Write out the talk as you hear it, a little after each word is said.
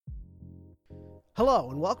Hello,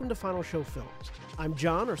 and welcome to Final Show Films. I'm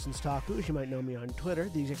John, or Senstaku, as you might know me on Twitter,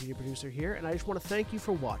 the executive producer here, and I just want to thank you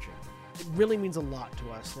for watching. It really means a lot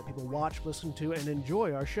to us that people watch, listen to, and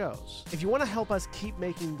enjoy our shows. If you want to help us keep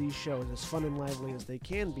making these shows as fun and lively as they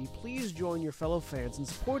can be, please join your fellow fans in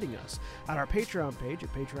supporting us at our Patreon page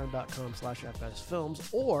at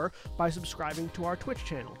patreon.com/fsfilms or by subscribing to our Twitch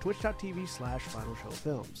channel,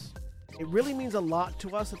 twitch.tv/finalshowfilms. It really means a lot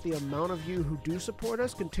to us that the amount of you who do support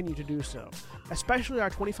us continue to do so, especially our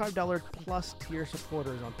 $25 plus tier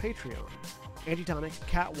supporters on Patreon. Antitonic,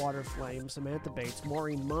 Cat Waterflame, Samantha Bates,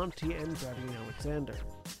 Maureen Monty, and Gravine Alexander.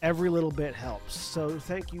 Every little bit helps, so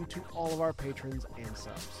thank you to all of our patrons and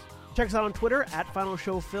subs. Check us out on Twitter at Final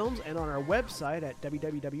Show Films and on our website at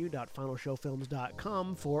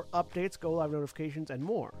www.finalshowfilms.com for updates, go-live notifications, and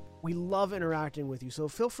more. We love interacting with you, so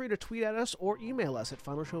feel free to tweet at us or email us at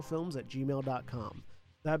finalshowfilms@gmail.com.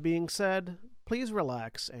 That being said, please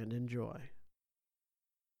relax and enjoy.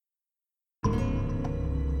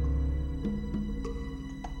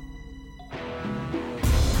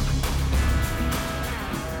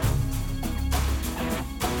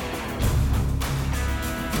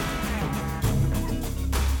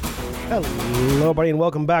 Hello, everybody, and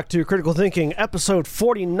welcome back to Critical Thinking, episode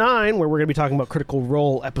 49, where we're going to be talking about Critical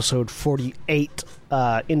Role, episode 48,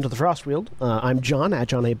 Into the Frostweald. I'm John, at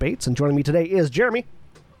John A. Bates, and joining me today is Jeremy.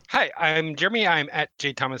 Hi, I'm Jeremy. I'm at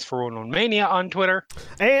JThomas411mania on Twitter.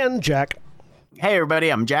 And Jack. Hey, everybody,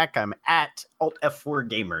 I'm Jack. I'm at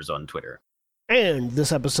AltF4Gamers on Twitter. And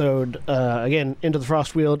this episode, again, Into the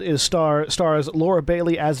Frostweald, stars Laura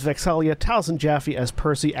Bailey as Vexalia, Taliesin Jaffe as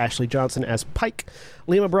Percy, Ashley Johnson as Pike,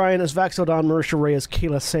 Liam O'Brien as Vax'ildan, Marisha Ray as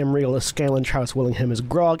Kayla, Sam Riegel as Scanlan, Travis Willingham as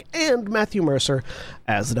Grog, and Matthew Mercer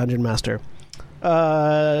as the Dungeon Master.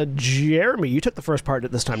 Jeremy, you took the first part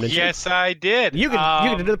at this time, didn't you? Yes, I did. You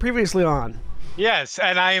could do the previously on. Yes,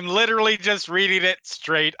 and I am literally just reading it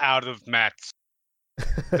straight out of Matt's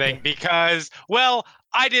thing because, well,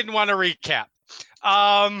 I didn't want to recap.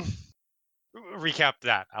 Recap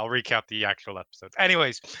that. I'll recap the actual episodes.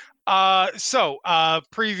 Anyways,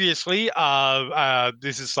 previously,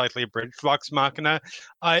 this is slightly abridged. Vox Machina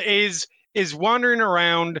is wandering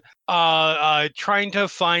around trying to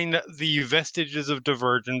find the vestiges of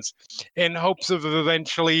divergence in hopes of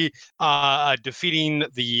eventually defeating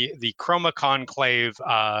the Chroma Conclave,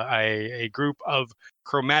 a group of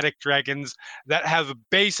chromatic dragons that have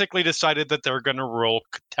basically decided that they're going to rule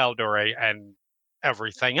Taldore and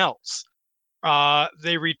everything else.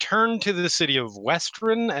 They returned to the city of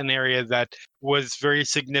Westren, an area that was very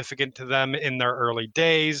significant to them in their early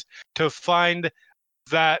days, to find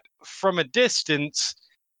that from a distance,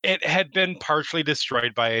 it had been partially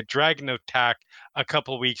destroyed by a dragon attack a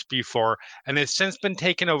couple weeks before, and has since been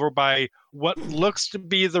taken over by what looks to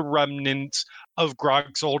be the remnants of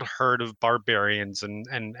Grog's old herd of barbarians and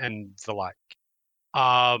the like.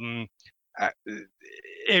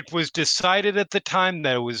 It was decided at the time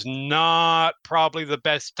that it was not probably the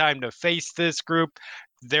best time to face this group.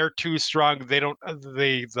 They're too strong.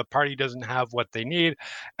 The party doesn't have what they need.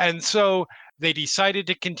 And so they decided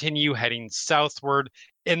to continue heading southward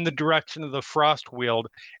in the direction of the Frostweald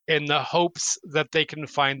in the hopes that they can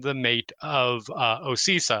find the mate of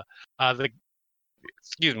Osisa, the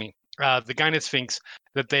Gynosphinx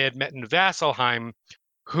that they had met in Vasselheim,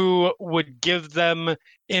 who would give them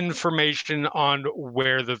information on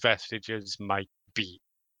where the vestiges might be.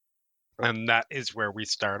 And that is where we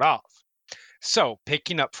start off. So,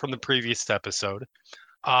 picking up from the previous episode,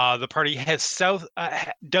 the party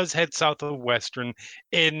does head south of Western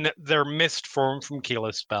in their mist form from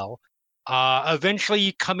Keylespell,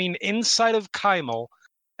 eventually coming inside of Kymel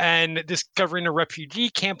and discovering a refugee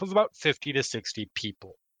camp of about 50 to 60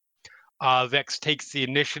 people. Vex takes the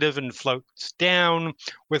initiative and floats down,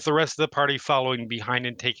 with the rest of the party following behind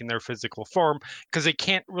and taking their physical form, because they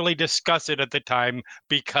can't really discuss it at the time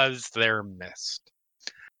because they're mist.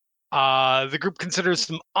 The group considers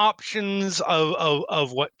some options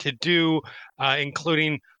of what to do,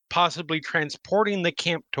 including possibly transporting the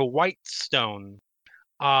camp to Whitestone.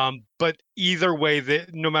 But either way,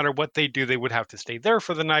 no matter what they do, they would have to stay there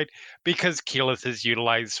for the night because Keyleth has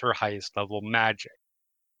utilized her highest level magic.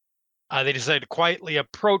 They decide to quietly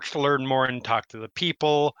approach to learn more and talk to the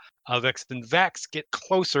people. Vex and Vax get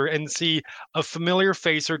closer and see a familiar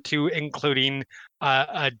face or two, including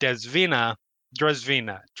Dresvina,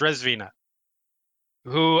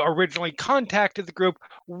 who originally contacted the group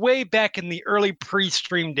way back in the early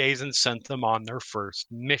pre-stream days and sent them on their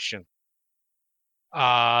first mission.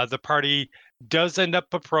 The party does end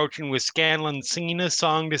up approaching with Scanlan singing a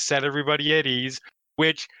song to set everybody at ease,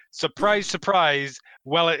 which, surprise, surprise,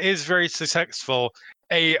 while it is very successful,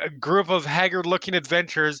 a group of haggard-looking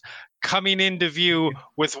adventurers coming into view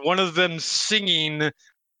with one of them singing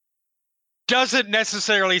doesn't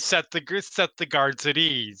necessarily set the guards at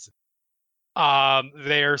ease.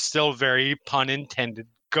 They are still very, pun intended,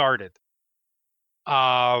 guarded.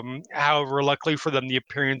 However, luckily for them, the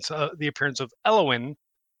appearance of Elowin,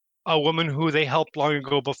 a woman who they helped long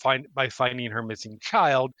ago by finding her missing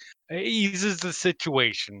child, eases the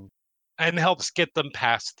situation and helps get them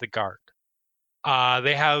past the guard.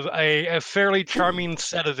 They have a fairly charming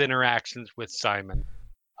set of interactions with Simon,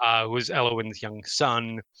 who is Elowin's young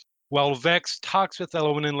son, while Vex talks with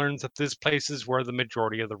Elowin and learns that this place is where the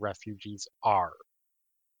majority of the refugees are.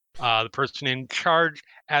 The person in charge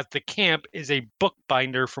at the camp is a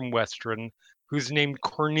bookbinder from Western who's named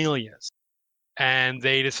Cornelius, and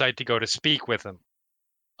they decide to go to speak with him.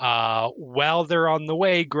 While they're on the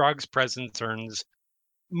way, Grog's presence earns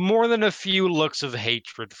more than a few looks of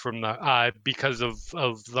hatred from because of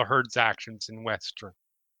the herd's actions in Western.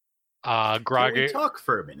 Grog, Can we talk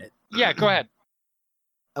for a minute? Yeah, go ahead.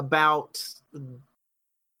 About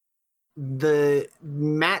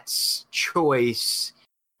Matt's choice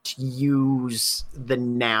to use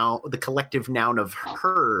the collective noun of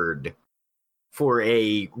herd for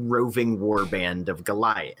a roving warband of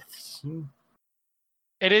Goliaths.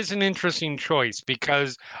 It is an interesting choice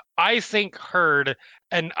because I think herd,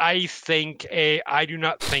 and I do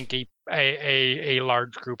not think a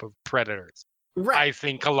large group of predators. Right. I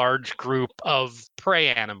think a large group of prey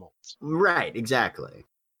animals. Right, exactly.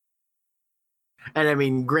 And I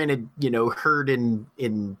mean, granted, herd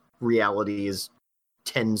in reality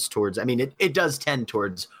tends towards, it does tend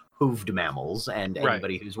towards hooved mammals, and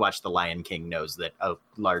anybody who's watched The Lion King knows that a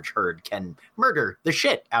large herd can murder the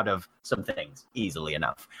shit out of some things easily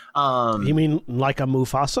enough. You mean like a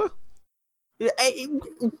Mufasa?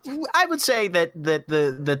 I would say that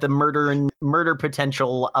the murder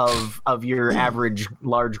potential of your average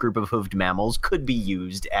large group of hooved mammals could be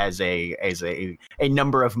used as a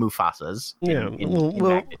number of Mufasas. Yeah, in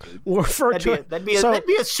magnitude. We'll refer to it. That'd be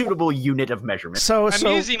a suitable unit of measurement. So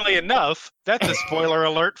amusingly enough, that's a spoiler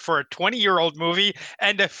alert for a 20-year-old movie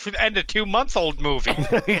and a 2-month-old movie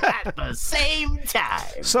at the same time.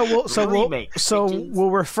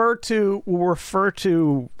 We'll refer to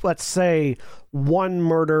let's say one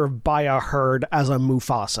murder by a herd as a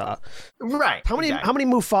Mufasa. Right. How many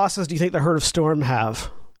Mufasas do you think the Herd of Storm have?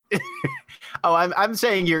 Oh, I'm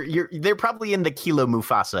saying they're probably in the Kilo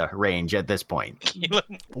Mufasa range at this point.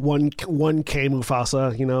 1K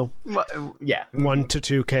Mufasa, Well, yeah. 1 to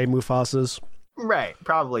 2K Mufasas. Right.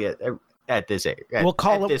 Probably at this age. We'll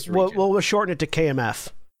call it. We'll shorten it to KMF.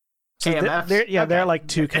 So KMF. They're like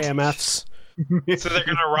 2 KMFs. So they're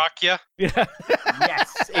gonna rock you? Yeah.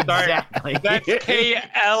 Yes, exactly. That's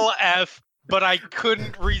KLF, but I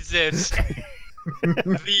couldn't resist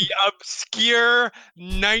the obscure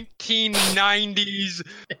 1990s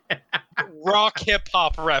rock hip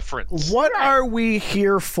hop reference. What are we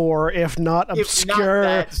here for if not obscure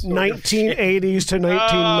 1980s to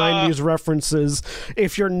 1990s references?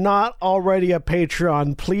 If you're not already a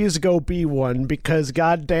Patreon, please go be one, because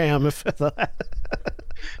goddamn if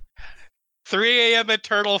 3 a.m.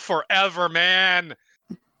 Eternal forever, man.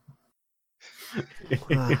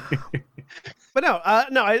 But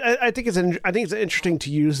I think it's interesting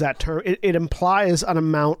to use that term. It implies an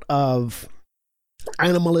amount of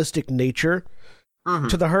animalistic nature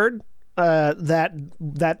to the herd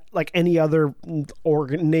that like any other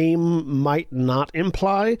name might not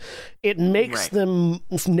imply. It makes them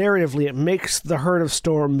narratively. It makes the Herd of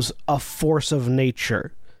Storms a force of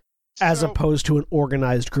nature, as opposed to an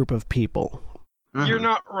organized group of people. You're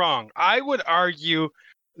not wrong. I would argue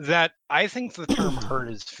that I think the term herd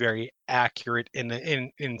is very accurate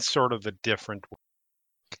in sort of a different way.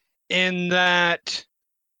 In that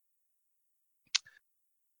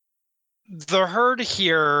the herd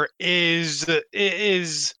here is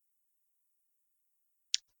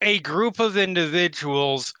a group of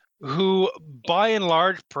individuals who, by and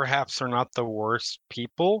large, perhaps are not the worst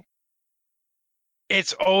people.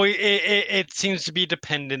 It's always it seems to be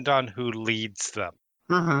dependent on who leads them.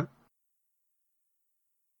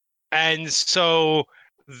 And so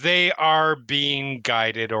they are being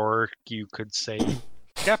guided, or you could say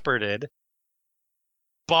shepherded,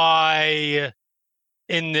 by,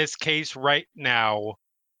 in this case right now,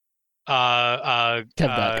 Kevdak.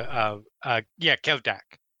 Kevdak.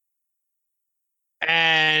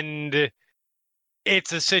 And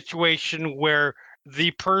it's a situation where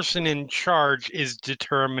the person in charge is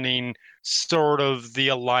determining sort of the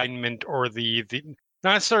alignment, or the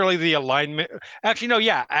not necessarily the alignment. Actually, no,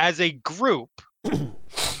 yeah, as a group,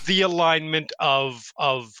 the alignment of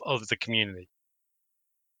the community.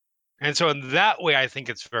 And so in that way, I think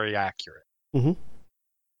it's very accurate. Mm-hmm.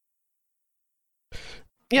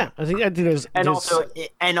 Yeah, I think there's and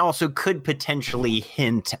also could potentially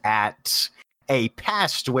hint at a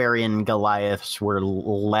past wherein Goliaths were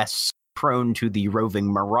less prone to the roving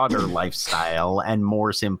marauder lifestyle and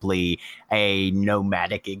more simply a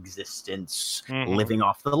nomadic existence, living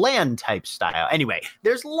off the land type style. Anyway,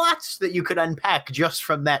 there's lots that you could unpack just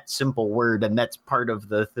from that simple word, and that's part of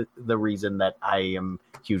the reason that I am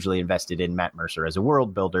hugely invested in Matt Mercer as a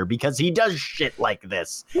world builder, because he does shit like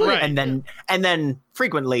this, Right. and then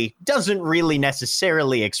frequently doesn't really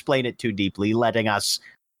necessarily explain it too deeply, letting us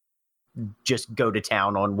just go to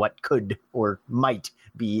town on what could or might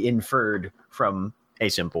be inferred from a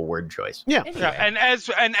simple word choice. Yeah. Anyway. Yeah,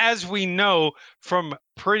 and as we know from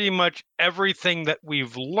pretty much everything that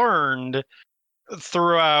we've learned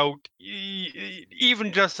throughout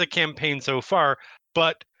even just the campaign so far,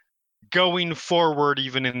 but going forward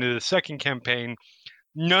even into the second campaign,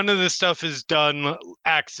 none of this stuff is done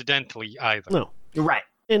accidentally either. No. Right.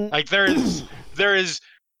 And Like there is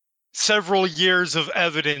several years of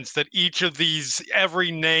evidence that each of these, every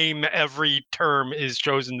name, every term is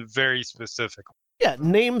chosen very specifically. yeah,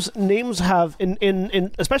 names have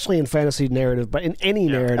in especially in fantasy narrative, but in any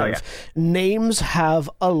narrative, names have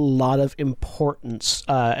a lot of importance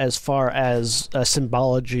as far as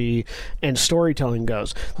symbology and storytelling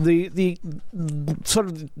goes. The sort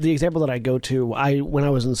of the example that I go to, when I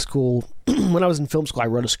was in school, when I was in film school, I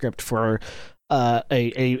wrote a script for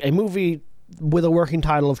a movie with a working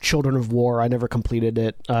title of Children of War. I never completed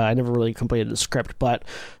it. I never really completed the script, but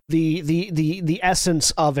the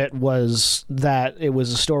essence of it was that it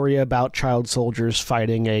was a story about child soldiers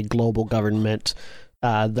fighting a global government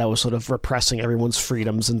that was sort of repressing everyone's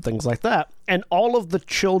freedoms and things like that. And all of the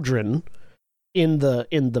children in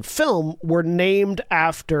the film were named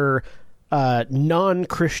after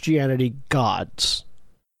non-Christianity gods,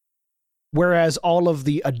 whereas all of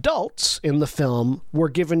the adults in the film were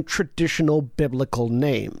given traditional biblical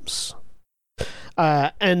names.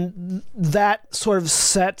 And that sort of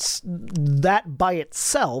that by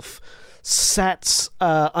itself sets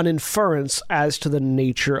an inference as to the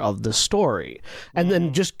nature of the story. And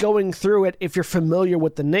then just going through it, if you're familiar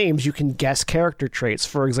with the names, you can guess character traits.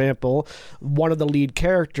 For example, one of the lead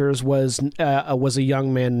characters was a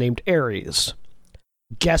young man named Ares.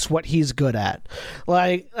 Guess what he's good at?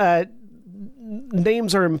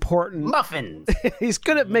 Names are important. Muffins. He's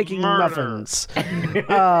good at making muffins.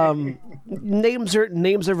 Names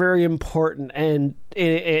are very important, and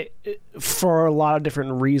it for a lot of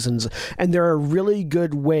different reasons. And they're a really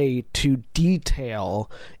good way to detail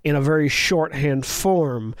in a very shorthand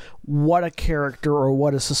form what a character or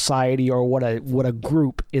what a society or what a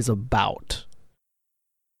group is about.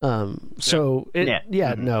 I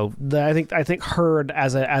think Herd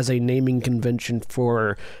as a naming convention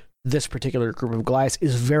for this particular group of Goliaths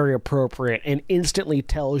is very appropriate and instantly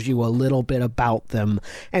tells you a little bit about them,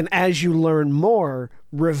 and as you learn more,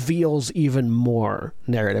 reveals even more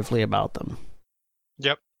narratively about them.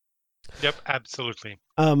 Yep, absolutely.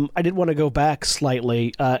 I did want to go back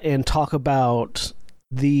slightly and talk about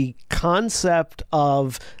the concept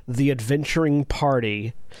of the adventuring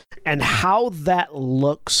party and how that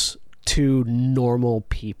looks to normal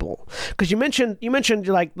people, because you mentioned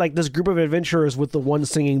like this group of adventurers with the one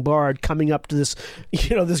singing bard coming up to this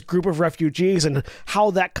this group of refugees, and how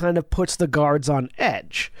that kind of puts the guards on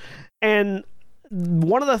edge. And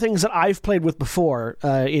one of the things that I've played with before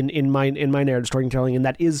in my narrative storytelling, and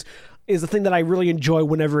that is the thing that I really enjoy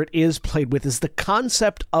whenever it is played with, is the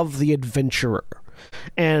concept of the adventurer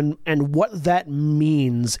and what that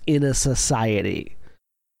means in a society.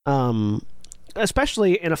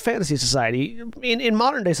 Especially in a fantasy society, in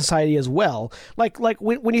modern day society as well. Like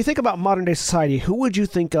when you think about modern day society, who would you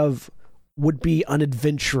think of would be an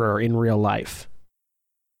adventurer in real life?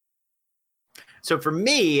 So for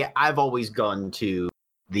me, I've always gone to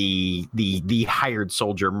the hired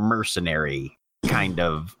soldier mercenary kind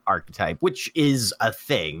of archetype, which is a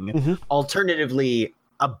thing. Mm-hmm. Alternatively,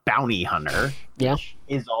 a bounty hunter, yeah, which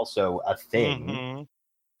is also a thing. Mm-hmm.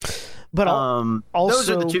 But also, those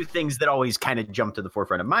are the two things that always kind of jump to the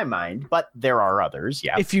forefront of my mind. But there are others.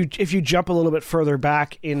 Yeah. If you jump a little bit further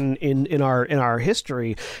back in our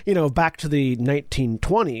history, back to the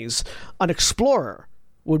 1920s, an explorer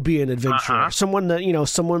would be an adventurer. Someone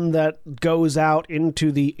that goes out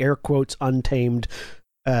into the air quotes untamed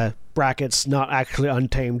brackets, not actually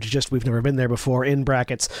untamed, just we've never been there before, in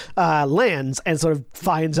brackets, lands, and sort of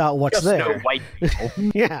finds out what's just there. No white people.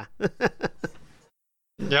 Yeah.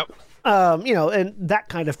 Yep. And that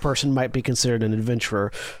kind of person might be considered an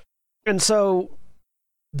adventurer. And so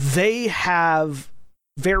they have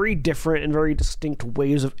very different and very distinct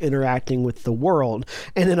ways of interacting with the world.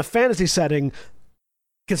 And in a fantasy setting,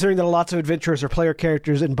 considering that lots of adventurers are player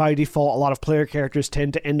characters, and by default, a lot of player characters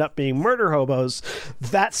tend to end up being murder hobos,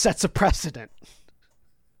 that sets a precedent.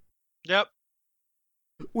 Yep.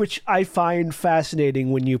 Which I find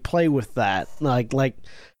fascinating when you play with that. Like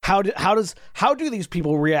how do these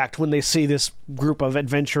people react when they see this group of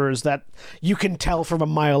adventurers that you can tell from a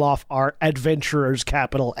mile off are adventurers,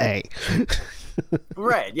 capital A?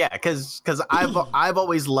 Right, yeah, because I've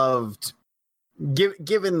always loved,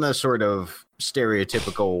 given the sort of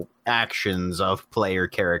stereotypical actions of player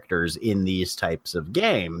characters in these types of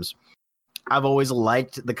games, I've always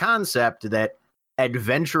liked the concept that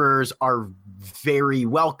adventurers are very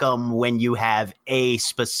welcome when you have a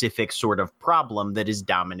specific sort of problem that is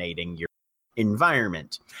dominating your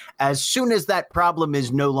environment. As soon as that problem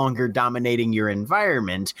is no longer dominating your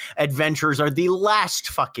environment, adventurers are the last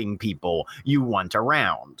fucking people you want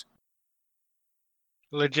around.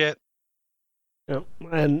 Legit. Yeah,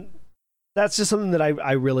 and that's just something that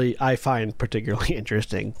I find particularly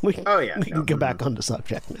interesting. We can get back on the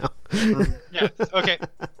subject now. Yeah. Okay.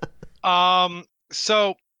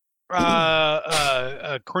 So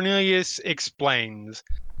Cornelius explains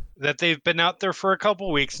that they've been out there for a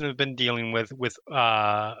couple weeks and have been dealing with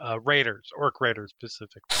raiders, orc raiders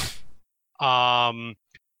specifically. The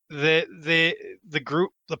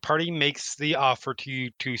group, the party makes the offer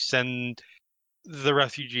to send the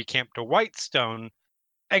refugee camp to Whitestone,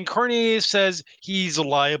 and Cornelius says he's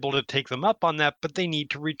liable to take them up on that, but they need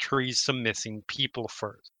to retrieve some missing people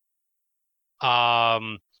first.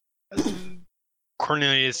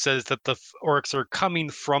 Cornelius says that the orcs are coming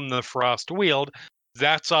from the Frostweald.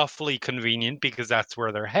 That's awfully convenient because that's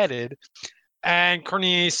where they're headed. And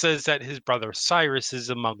Cornelius says that his brother Cyrus is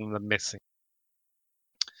among the missing.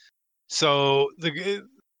 So the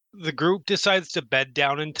group decides to bed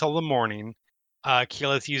down until the morning.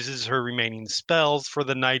 Keyleth uses her remaining spells for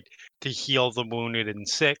the night to heal the wounded and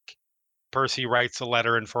sick. Percy writes a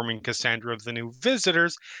letter informing Cassandra of the new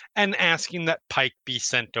visitors and asking that Pike be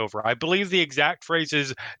sent over. I believe the exact phrase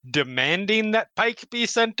is demanding that Pike be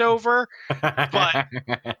sent over, but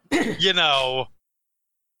you know,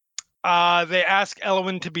 they ask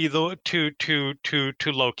Elwyn to be to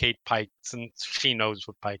locate Pike since she knows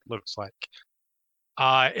what Pike looks like.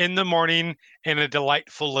 In the morning, in a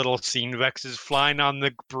delightful little scene, Vex is flying on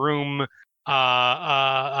the broom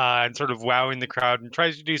and sort of wowing the crowd and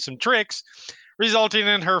tries to do some tricks, resulting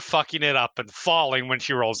in her fucking it up and falling when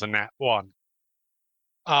she rolls a nat 1.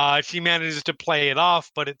 She manages to play it off,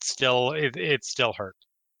 but it still hurt.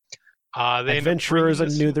 Adventurers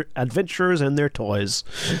and their toys.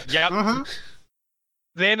 Yep. Mm-hmm.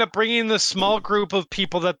 They end up bringing the small group of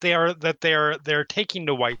people that they're taking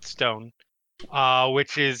to Whitestone,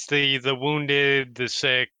 which is the wounded, the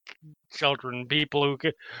sick, children, people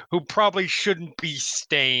who probably shouldn't be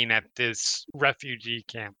staying at this refugee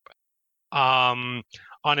camp. On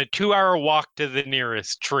a 2-hour walk to the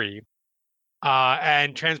nearest tree,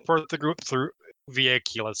 and transport the group through via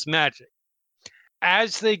keyless magic.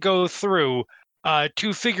 As they go through,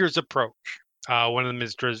 2 figures approach. One of them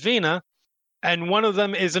is Dresvina, and one of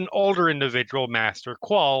them is an older individual, Master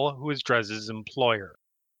Qual, who is Drez's employer.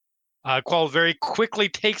 Qual very quickly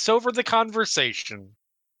takes over the conversation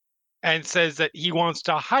and says that he wants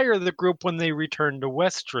to hire the group when they return to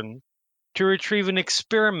Westron to retrieve an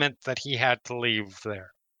experiment that he had to leave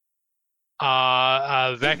there.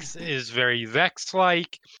 Vex is very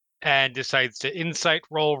Vex-like and decides to insight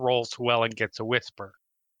rolls well and gets a whisper.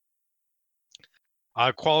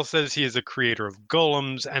 Qual says he is a creator of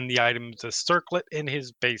golems and the item is a circlet in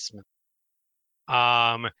his basement.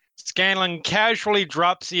 Scanlan casually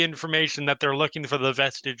drops the information that they're looking for the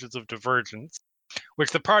vestiges of divergence,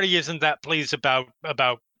 which the party isn't that pleased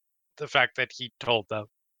about the fact that he told them.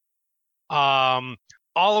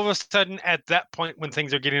 All of a sudden, at that point, when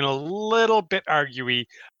things are getting a little bit arguey,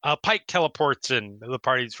 Pike teleports in. The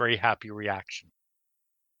party's very happy reaction.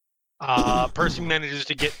 Percy manages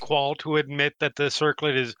to get Qual to admit that the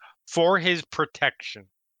circlet is for his protection,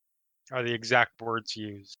 are the exact words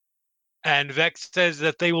used. And Vex says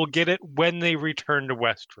that they will get it when they return to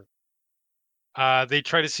Westron. They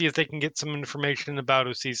try to see if they can get some information about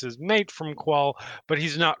Osis's mate from Qual, but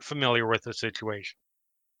he's not familiar with the situation.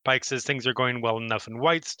 Pike says things are going well enough in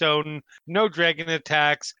Whitestone, no dragon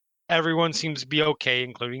attacks, everyone seems to be okay,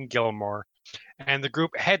 including Gilmore. And the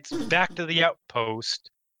group heads back to the outpost,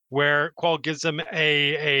 where Qual gives them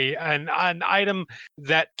an item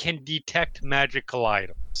that can detect magical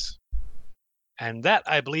items. And that,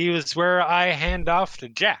 I believe, is where I hand off to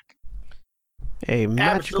Jack. A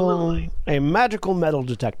magical metal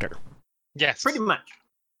detector. Yes. Pretty much.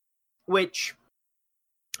 which,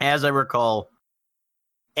 as I recall,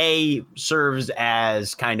 A, serves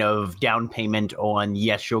as kind of down payment on,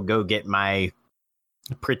 yes, you'll go get my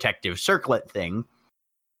protective circlet thing.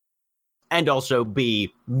 And also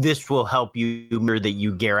B, this will help you ensure that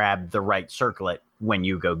you grab the right circlet when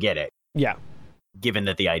you go get it. Yeah. Given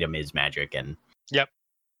that the item is magic and... Yep.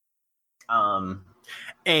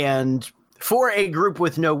 And for a group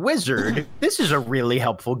with no wizard, this is a really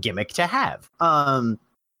helpful gimmick to have.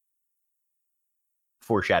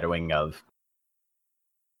 Foreshadowing of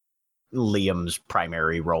Liam's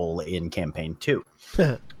primary role in campaign 2.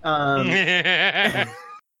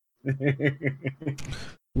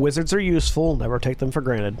 Wizards are useful. Never take them for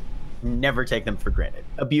granted. Never take them for granted.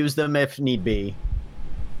 Abuse them if need be.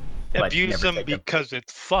 Abuse them because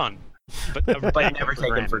it's fun. But never,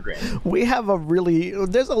 take them for granted. We have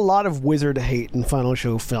there's a lot of wizard hate in Final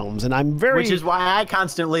Show films, and I'm very... Which is why I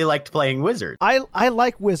constantly liked playing wizards. I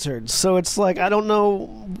like wizards, so it's like, I don't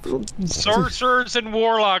know... Sorcerers and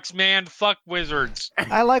warlocks, man. Fuck wizards.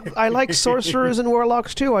 I like sorcerers and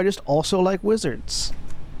warlocks too, I just also like wizards.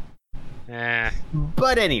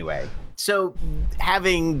 But anyway, so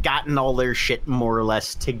having gotten all their shit more or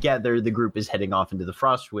less together, the group is heading off into the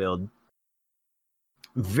Frostweald.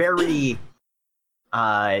 Very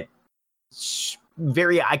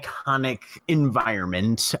iconic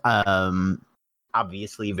environment.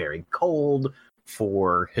 Obviously very cold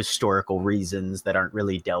for historical reasons that aren't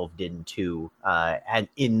really delved into and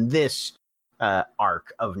in this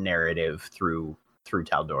arc of narrative through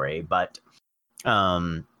Tal'Dorei, but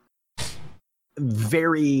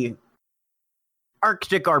very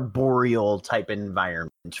Arctic arboreal type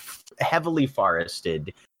environment, heavily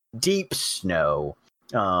forested, deep snow.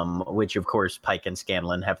 Which of course Pike and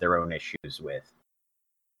Scanlan have their own issues with.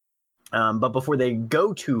 But before they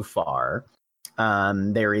go too far,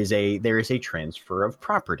 there is a transfer of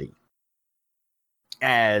property,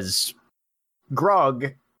 as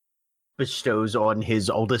Grog bestows on his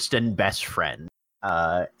oldest and best friend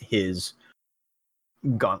his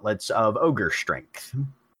gauntlets of ogre strength,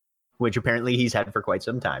 which apparently he's had for quite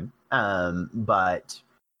some time. But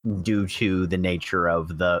due to the nature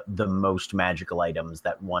of the most magical items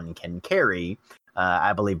that one can carry,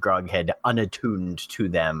 I believe Grog had unattuned to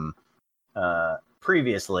them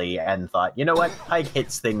previously and thought, you know what, Pike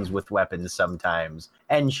hits things with weapons sometimes,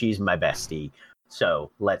 and she's my bestie, so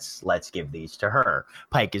let's give these to her.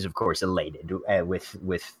 Pike is of course elated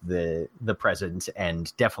with the present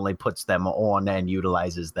and definitely puts them on and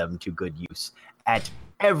utilizes them to good use at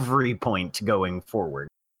every point going forward.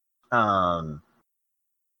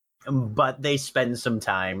 But they spend some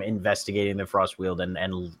time investigating the Frostweald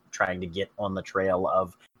and trying to get on the trail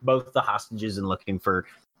of both the hostages and looking for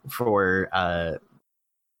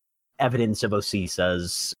evidence of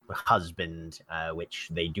Osisa's husband, which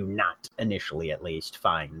they do not initially, at least,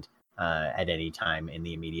 find at any time in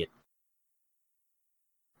the immediate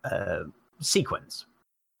sequence.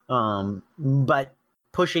 But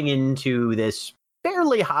pushing into this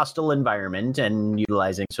fairly hostile environment and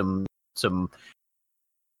utilizing some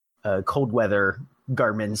cold weather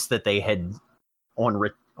garments that they had on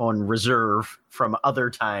reserve from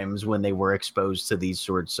other times when they were exposed to these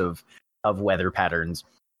sorts of weather patterns.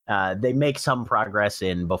 They make some progress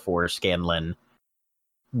in before Scanlan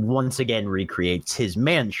once again recreates his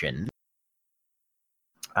mansion.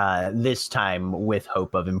 This time with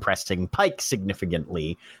hope of impressing Pike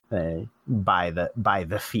significantly by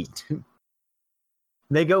the feat.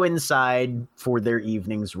 They go inside for their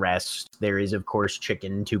evening's rest. There is, of course,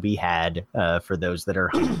 chicken to be had for those that are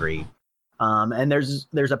hungry. And there's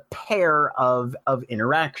a pair of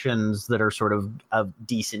interactions that are sort of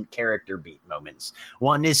decent character beat moments.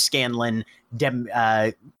 One is Scanlan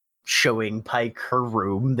showing Pike her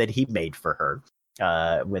room that he made for her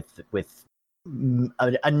with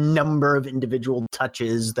a number of individual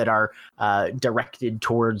touches that are directed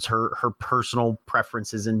towards her personal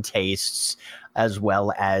preferences and tastes, as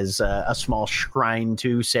well as a small shrine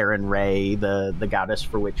to Saren Ray, the goddess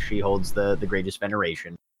for which she holds the greatest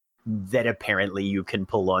veneration, that apparently you can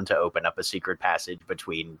pull on to open up a secret passage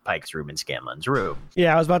between Pike's room and Scanlan's room.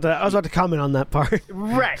 Yeah, I was about to comment on that part.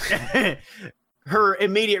 Right. Her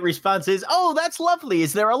immediate response is, "Oh, that's lovely.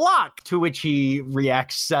 Is there a lock?" To which he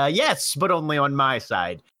reacts, "Yes, but only on my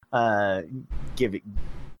side."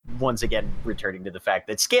 Once again, returning to the fact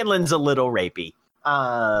that Scanlan's a little rapey.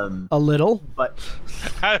 A little, but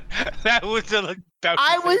that was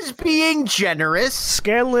I was being generous.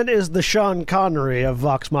 Scanlan is the Sean Connery of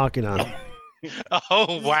Vox Machina.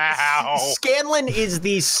 Oh, wow. Scanlan is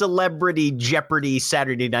the celebrity Jeopardy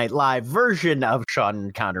Saturday Night Live version of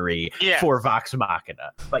Sean Connery for Vox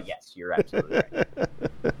Machina. But yes, you're absolutely right.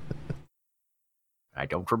 I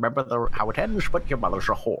don't remember how it ends, but your mother's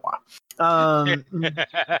a whore.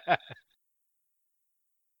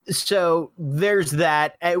 So there's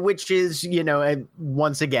that, which is,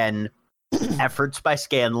 once again, efforts by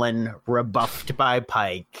Scanlan, rebuffed by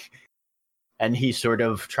Pike, and he sort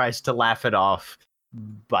of tries to laugh it off.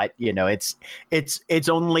 But, it's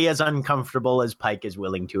only as uncomfortable as Pike is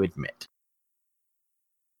willing to admit.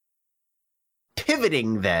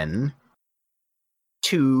 Pivoting then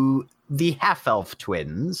to the half-elf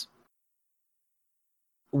twins,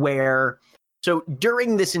 so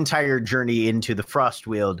during this entire journey into the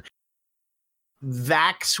Frostweald,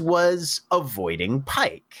 Vax was avoiding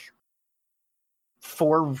Pike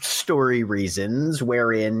for story reasons,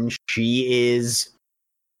 wherein she is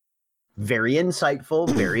very insightful,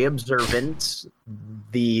 very observant,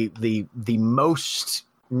 the most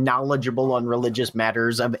knowledgeable on religious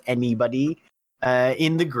matters of anybody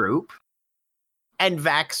in the group. And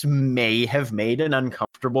Vax may have made an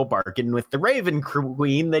uncomfortable bargain with the Raven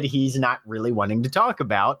Queen that he's not really wanting to talk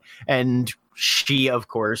about. And she, of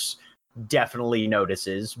course, definitely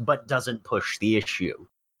notices, but doesn't push the issue.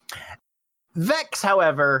 Vex,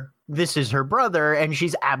 however, this is her brother, and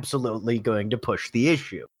she's absolutely going to push the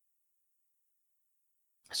issue.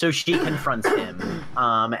 So she confronts him,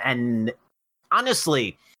 and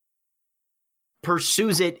honestly,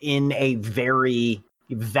 pursues it in a very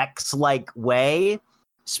Vex-like way,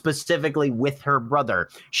 specifically with her brother.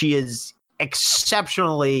 She is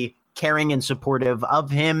exceptionally caring and supportive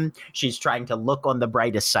of him. She's trying to look on the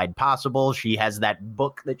brightest side possible. She has that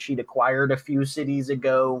book that she'd acquired a few cities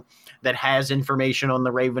ago that has information on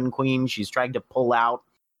the Raven Queen. She's trying to pull out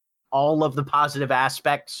all of the positive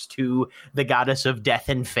aspects to the goddess of death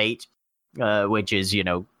and fate, which is,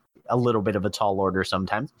 a little bit of a tall order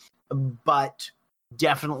sometimes, but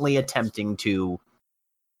definitely attempting to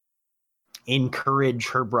encourage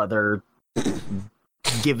her brother,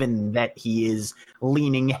 given that he is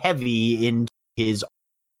leaning heavy into his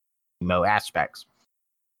emo aspects.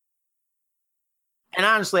 And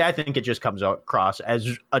honestly, I think it just comes across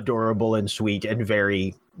as adorable and sweet and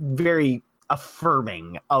very, very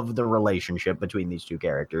affirming of the relationship between these two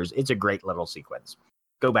characters. It's a great little sequence.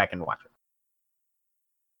 Go back and watch it.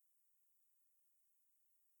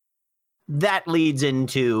 That leads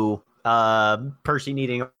into Percy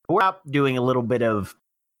needing up, doing a little bit of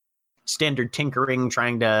standard tinkering,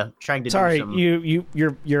 trying to Sorry, do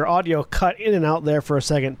some... your audio cut in and out there for a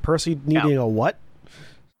second. Percy needing a what?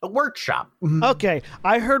 A workshop. Okay,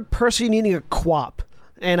 I heard Percy needing a quap,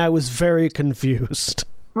 and I was very confused.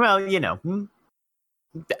 Well,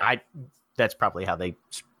 that's probably how they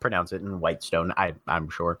pronounce it in Whitestone, I'm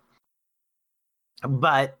sure.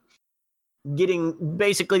 But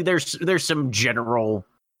basically there's some general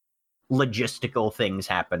logistical things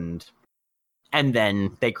happened, and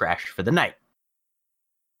then they crashed for the night.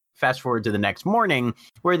 Fast forward to the next morning,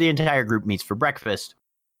 where the entire group meets for breakfast,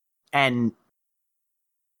 and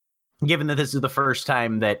given that this is the first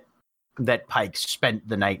time that Pike spent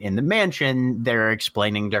the night in the mansion, they're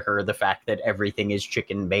explaining to her the fact that everything is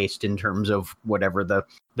chicken based in terms of whatever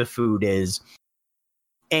the food is.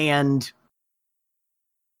 And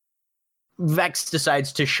Vex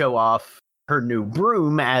decides to show off her new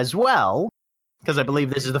broom as well, because I believe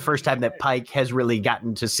this is the first time that Pike has really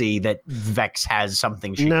gotten to see that Vex has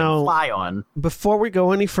something she can fly on. Before we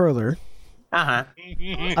go any further,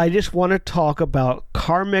 I just want to talk about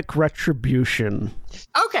karmic retribution.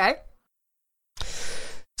 Okay.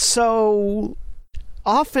 So,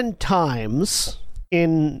 oftentimes,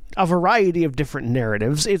 in a variety of different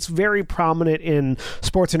narratives, it's very prominent in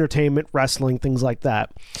sports entertainment, wrestling, things like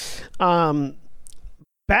that.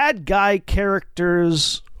 Bad guy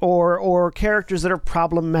characters or characters that are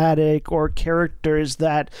problematic or characters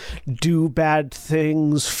that do bad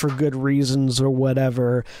things for good reasons or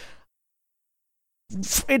whatever.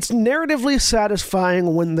 It's narratively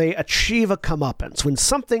satisfying when they achieve a comeuppance, when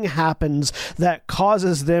something happens that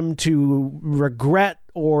causes them to regret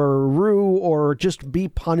or rue or just be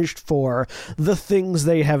punished for the things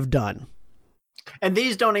they have done. And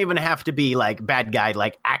these don't even have to be like bad guy,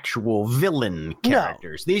 like actual villain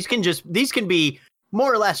characters. No. These can be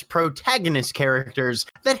more or less protagonist characters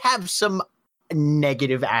that have some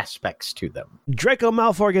negative aspects to them. Draco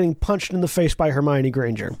Malfoy getting punched in the face by Hermione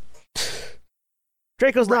Granger.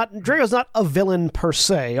 Draco's not a villain per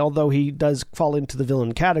se, although he does fall into the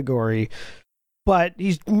villain category, but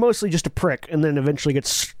he's mostly just a prick and then eventually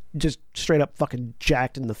gets just straight up fucking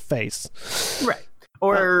jacked in the face. Right.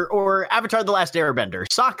 Or Avatar The Last Airbender.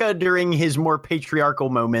 Sokka, during his more patriarchal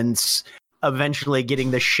moments, eventually getting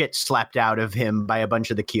the shit slapped out of him by a bunch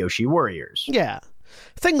of the Kyoshi warriors. Yeah.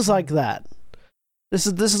 Things like that. This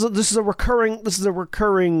is a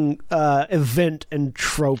recurring event and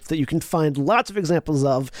trope that you can find lots of examples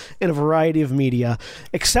of in a variety of media,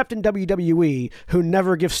 except in WWE, who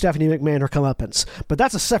never give Stephanie McMahon her comeuppance. But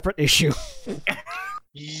that's a separate issue.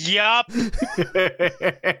 Yup.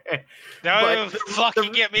 Don't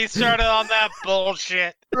fucking get me started on that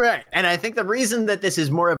bullshit. Right. And I think the reason that this is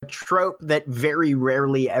more of a trope that very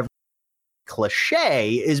rarely ever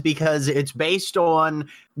cliche is because it's based on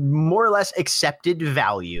more or less accepted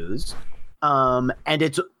values. And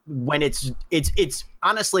it's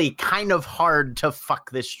honestly kind of hard to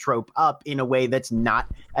fuck this trope up in a way that's not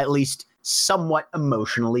at least somewhat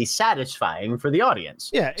emotionally satisfying for the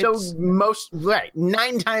audience. Yeah. So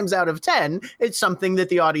 9 times out of 10, it's something that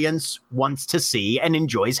the audience wants to see and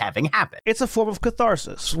enjoys having happen. It's a form of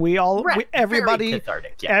catharsis. Very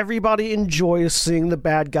cathartic, yeah. Everybody enjoys seeing the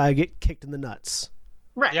bad guy get kicked in the nuts.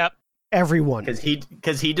 Right. Yep. Everyone.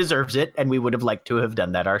 Because he deserves it, and we would have liked to have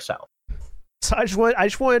done that ourselves. So I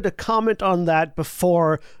just wanted to comment on that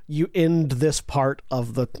before you end this part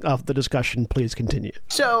of the discussion. Please continue.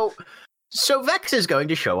 So Vex is going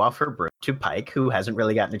to show off her broom to Pike, who hasn't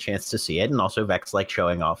really gotten a chance to see it, and also Vex likes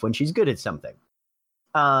showing off when she's good at something.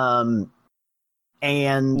 And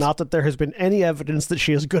not that there has been any evidence that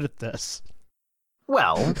she is good at this.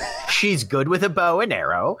 Well, she's good with a bow and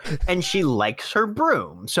arrow, and she likes her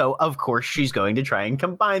broom. So of course she's going to try and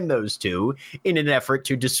combine those two in an effort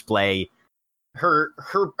to display her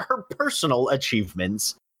personal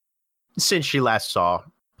achievements since she last saw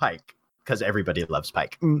Pike, because everybody loves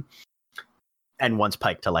Pike. And wants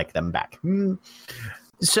Pike to like them back.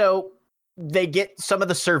 So they get some of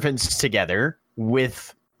the servants together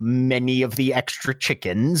with many of the extra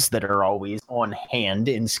chickens that are always on hand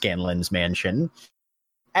in Scanlan's mansion.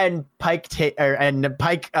 And Pike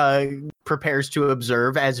prepares to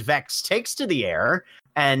observe as Vex takes to the air,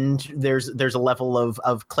 and there's a level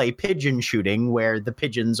of clay pigeon shooting where the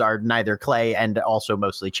pigeons are neither clay and also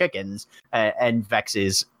mostly chickens, and Vex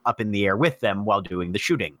is up in the air with them while doing the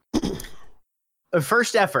shooting.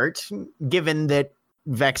 First effort, given that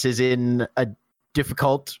Vex is in a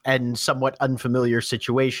difficult and somewhat unfamiliar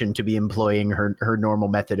situation to be employing her normal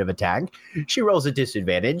method of attack, she rolls a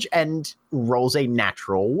disadvantage and rolls a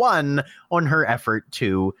natural 1 on her effort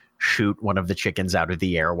to shoot one of the chickens out of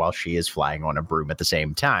the air while she is flying on a broom at the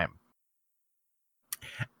same time.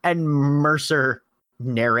 And Mercer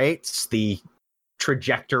narrates the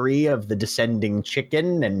trajectory of the descending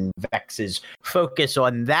chicken and Vex's focus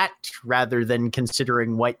on that rather than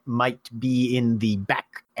considering what might be in the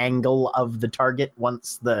back angle of the target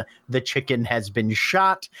once the chicken has been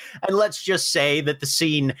shot. And let's just say that the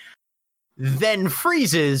scene then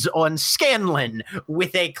freezes on Scanlan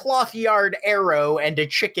with a cloth yard arrow and a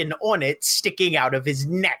chicken on it sticking out of his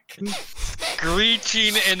neck.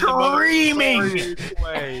 Screeching in Screaming! the most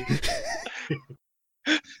way.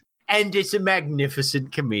 And it's a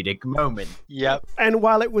magnificent comedic moment. Yep. And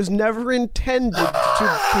while it was never intended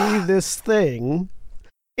to be this thing,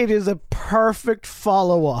 it is a perfect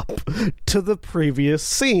follow-up to the previous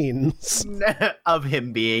scenes. Of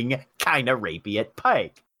him being kind of rapey at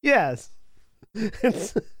Pike. Yes.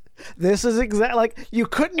 This is exactly like you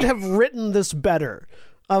couldn't have written this better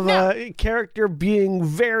of a character being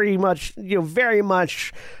very much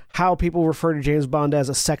how people refer to James Bond as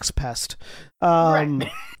a sex pest. Right.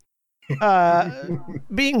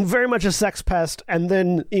 Being very much a sex pest, and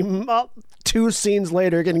then 2 scenes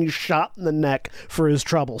later getting shot in the neck for his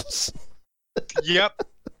troubles. Yep.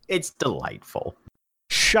 It's delightful.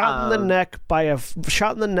 Shot in the neck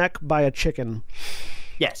by a chicken.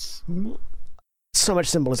 Yes. So much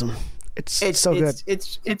symbolism. It's so good.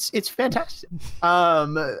 It's fantastic.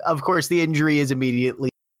 Of course, the injury is immediately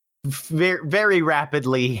very, very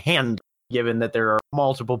rapidly handled, given that there are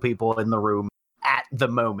multiple people in the room at the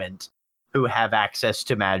moment who have access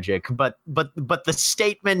to magic. But the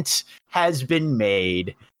statement has been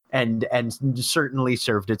made and certainly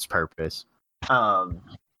served its purpose. And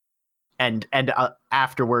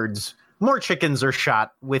afterwards, more chickens are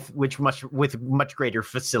shot with much greater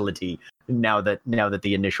facility now that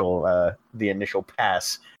the initial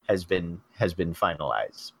pass has been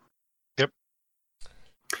finalized. Yep.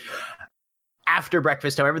 After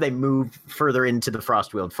breakfast, however, they move further into the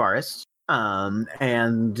Frostweald forest,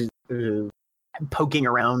 and poking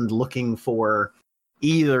around looking for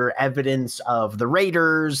either evidence of the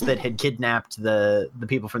raiders that had kidnapped the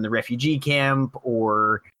people from the refugee camp,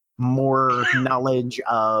 or more knowledge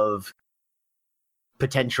of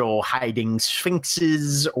potential hiding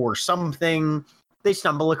sphinxes or something. They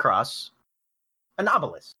stumble across an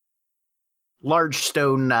obelisk, large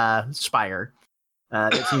stone spire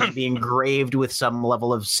that seems to be engraved with some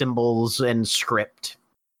level of symbols and script.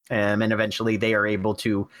 And eventually they are able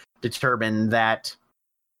to determine that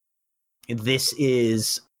this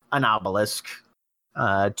is an obelisk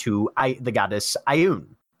to the goddess Ioun,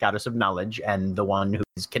 goddess of knowledge, and the one who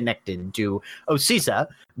is connected to Osisa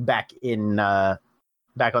back on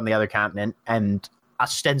the other continent, and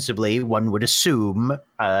ostensibly one would assume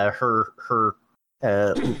her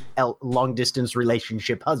long distance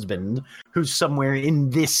relationship husband, who's somewhere in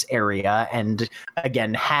this area, and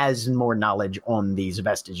again has more knowledge on these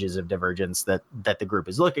vestiges of divergence that the group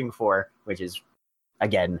is looking for, which is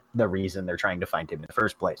again the reason they're trying to find him in the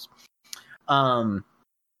first place.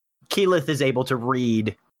 Keyleth is able to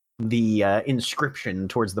read the inscription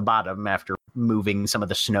towards the bottom after moving some of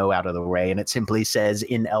the snow out of the way, and it simply says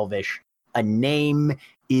in Elvish, "A name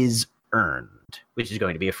is earned," which is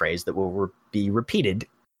going to be a phrase that will be repeated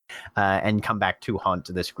and come back to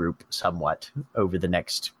haunt this group somewhat over the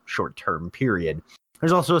next short-term period.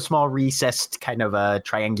 There's also a small recessed kind of a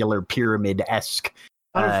triangular pyramid-esque.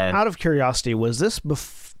 Out of curiosity, was this what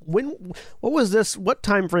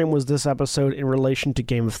time frame was this episode in relation to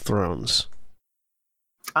Game of Thrones?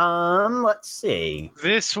 Let's see.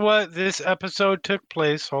 This episode took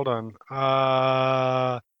place. Hold on.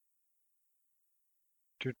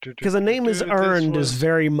 Because the name is earned is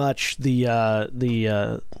very much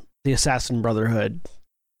the Assassin Brotherhood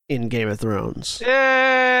in Game of Thrones.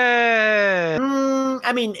 Yeah.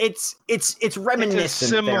 I mean, it's reminiscent. It's a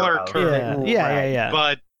similar term. Yeah.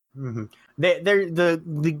 But mm-hmm.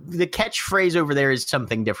 The catchphrase over there is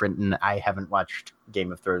something different, and I haven't watched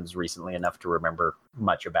Game of Thrones recently enough to remember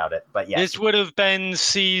much about it. But yes, this would have been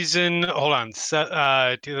season. Hold on. This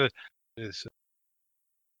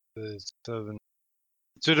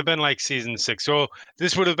would have been like season 6. So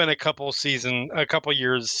this would have been a couple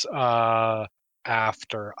years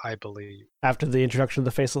after, I believe. After the introduction of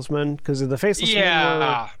the Faceless Men, because the Faceless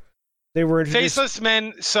Men were introduced. Faceless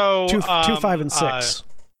Men. So 2, 5, and 6.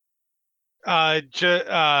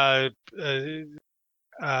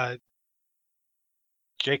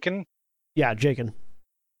 Jaqen? Yeah, Jaqen.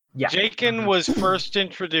 Yeah. Jaqen was first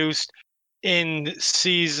introduced in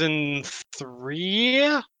season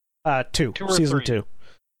 3? 2. Season 2.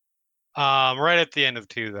 Right at the end of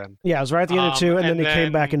 2 then. Yeah, it was right at the end of 2, and then he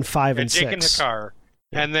came back in 5 and 6. Jaqen H'ghar.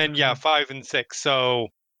 And then 5 and 6. So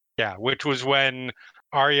which was when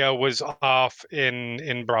Arya was off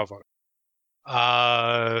in Bravo.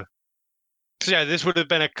 So this would have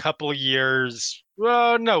been a couple years.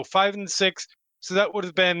 Well, no, 5 and 6. So that would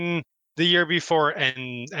have been the year before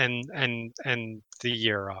and the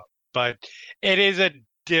year up. But it is a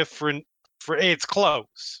different. It's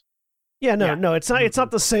close. Yeah, no, it's not. It's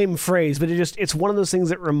not the same phrase, but it's one of those things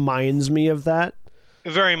that reminds me of that.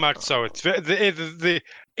 Very much so. It's the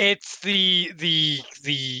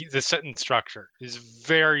sentence structure is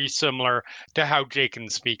very similar to how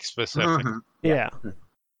Jaqen speaks specifically. Mm-hmm. Yeah.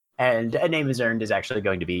 And A Name is Earned is actually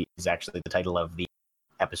the title of the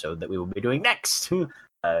episode that we will be doing next.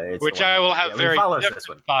 Which I will have very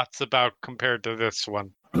different thoughts about compared to this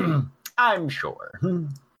one. I'm sure.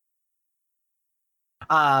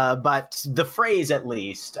 But the phrase, at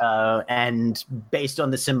least, and based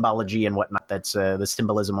on the symbology and whatnot, that's the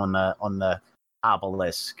symbolism on the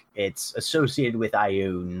obelisk. It's associated with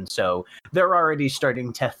Ioun, so they're already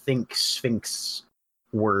starting to think Sphinx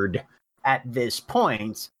word at this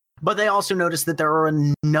point. But they also notice that there are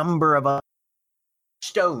a number of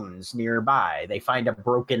stones nearby. They find a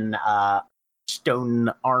broken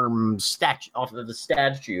stone arm statue off of the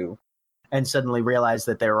statue, and suddenly realize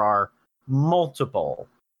that there are multiple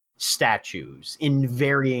statues in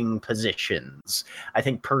varying positions. I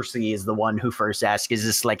think Percy is the one who first asks, is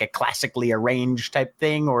this like a classically arranged type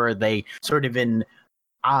thing, or are they sort of in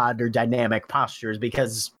odd or dynamic postures?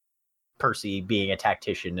 Because Percy, being a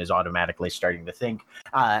tactician, is automatically starting to think.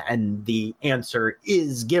 And the answer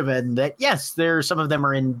is given that, yes, some of them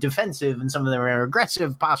are in defensive and some of them are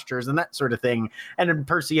aggressive postures and that sort of thing. And then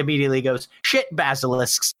Percy immediately goes, shit,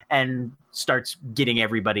 basilisks, and starts getting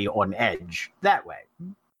everybody on edge that way.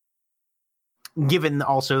 Given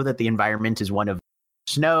also that the environment is one of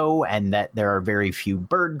snow and that there are very few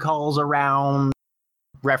bird calls around,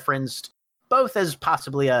 referenced both as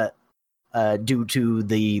possibly due to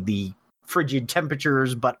the frigid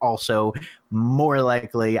temperatures, but also more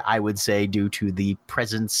likely, I would say, due to the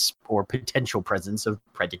presence or potential presence of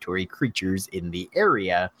predatory creatures in the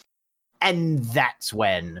area. And that's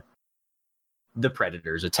when the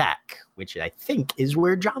predators attack, which I think is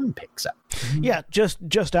where John picks up. Yeah, just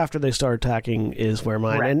after they start attacking is where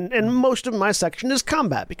mine, right. and most of my section is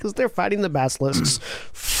combat, because they're fighting the basilisks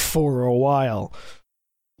for a while.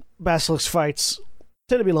 Basilisk fights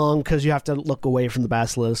tend to be long because you have to look away from the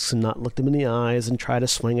basilisks and not look them in the eyes and try to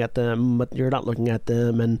swing at them, but you're not looking at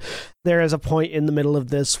them. And there is a point in the middle of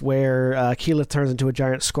this where Keyleth turns into a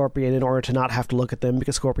giant scorpion in order to not have to look at them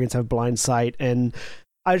because scorpions have blind sight. And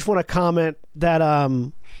I just want to comment that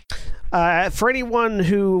for anyone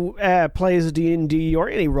who plays D&D or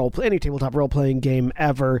any tabletop role-playing game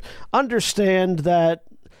ever, understand that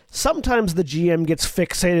sometimes the GM gets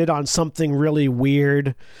fixated on something really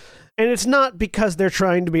weird. And it's not because they're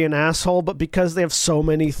trying to be an asshole, but because they have so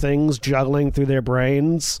many things juggling through their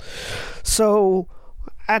brains. So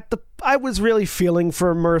I was really feeling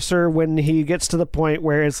for Mercer when he gets to the point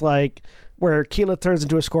where it's like, where Keyleth turns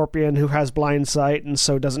into a scorpion who has blind sight and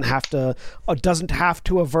so doesn't have to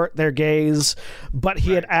avert their gaze, but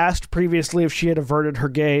he had asked previously if she had averted her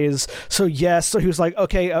gaze. So yes, so he was like,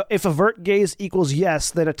 okay, if avert gaze equals yes,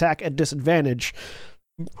 then attack at disadvantage,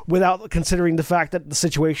 without considering the fact that the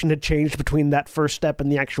situation had changed between that first step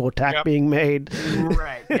and the actual attack being made.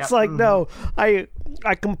 Right. It's like, no, I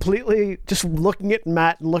completely, just looking at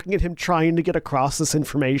Matt and looking at him trying to get across this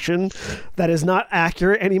information that is not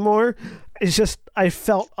accurate anymore, it's just, I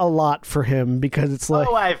felt a lot for him because it's like...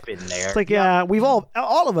 Oh, I've been there. It's like, yeah, we've all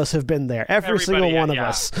of us have been there. Everybody, single one of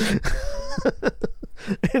us.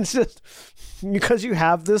 It's just, because you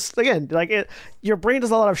have this, again, like, your brain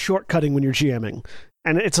does a lot of shortcutting when you're GMing.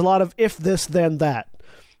 And it's a lot of if this, then that.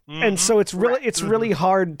 Mm-hmm. And so it's really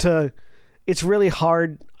hard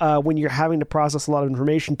when you're having to process a lot of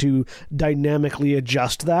information to dynamically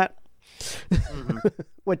adjust that. Mm-hmm.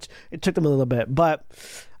 Which it took them a little bit, but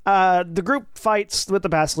the group fights with the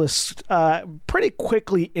basilisks, pretty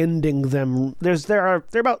quickly ending them. There are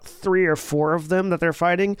about 3 or 4 of them that they're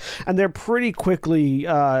fighting, and they're pretty quickly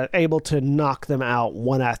able to knock them out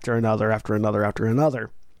one after another.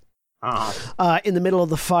 In the middle of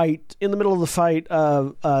the fight,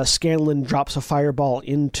 Scanlan drops a fireball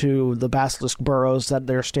into the basilisk burrows that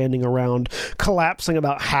they're standing around, collapsing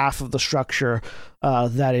about half of the structure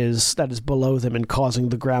that is below them and causing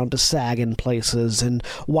the ground to sag in places. And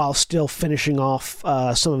while still finishing off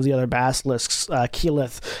some of the other basilisks,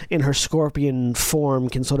 Keyleth, in her scorpion form,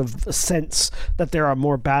 can sort of sense that there are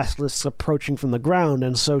more basilisks approaching from the ground,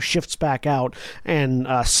 and so shifts back out and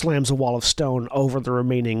slams a wall of stone over the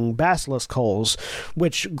remaining basilisk holes,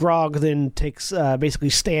 which Grog then takes,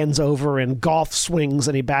 basically stands over and golf swings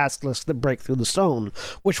any basilisk that break through the stone,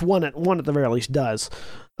 which one at the very least does.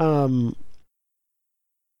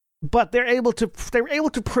 But they were able to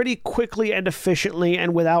pretty quickly and efficiently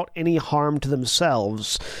and without any harm to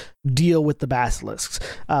themselves deal with the basilisks.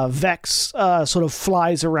 Vex sort of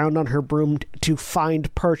flies around on her broom to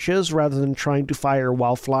find perches rather than trying to fire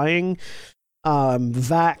while flying.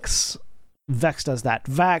 Vex does that.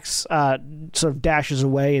 Vax sort of dashes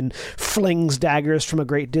away and flings daggers from a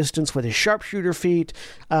great distance with his sharpshooter feat.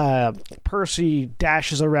 Percy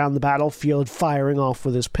dashes around the battlefield, firing off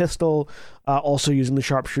with his pistol, also using the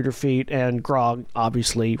sharpshooter feat, and Grog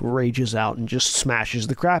obviously rages out and just smashes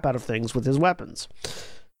the crap out of things with his weapons.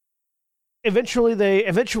 Eventually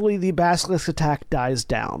the basilisk attack dies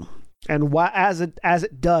down. And as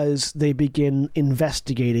it does, they begin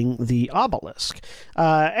investigating the obelisk.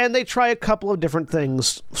 And they try a couple of different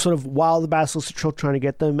things, sort of while the basilisks are still trying to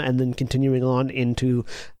get them, and then continuing on into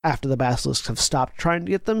after the basilisks have stopped trying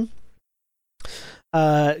to get them.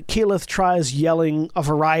 Keyleth tries yelling a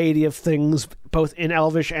variety of things, both in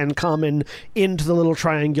Elvish and Common, into the little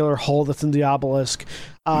triangular hole that's in the obelisk.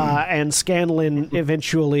 And Scanlan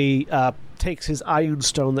eventually takes his Ioun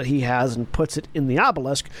stone that he has and puts it in the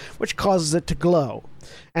obelisk, which causes it to glow.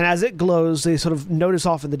 And as it glows, they sort of notice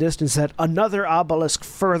off in the distance that another obelisk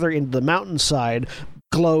further into the mountainside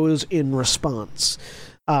glows in response.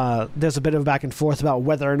 There's a bit of back and forth about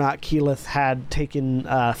whether or not Keyleth had taken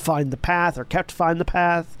Find the Path or kept Find the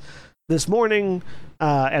Path this morning,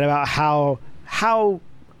 and about how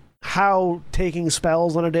taking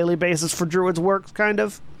spells on a daily basis for druids works, kind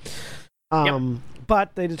of.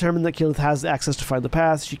 But they determine that Keyleth has access to Find the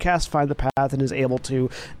Path. She casts Find the Path and is able to,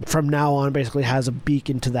 from now on, basically has a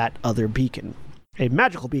beacon to that other beacon. A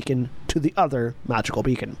magical beacon to the other magical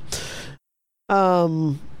beacon.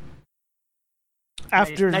 After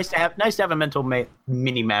nice to have a mental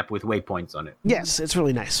mini map with waypoints on it. Yes, it's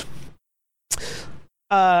really nice.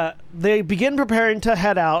 They begin preparing to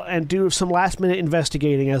head out and do some last-minute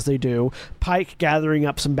investigating as they do. Pike gathering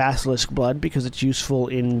up some basilisk blood because it's useful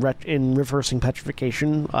in reversing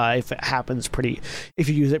petrification if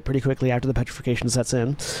you use it pretty quickly after the petrification sets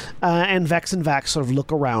in. And Vex and Vax sort of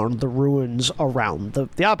look around the ruins around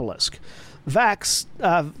the obelisk. Vax,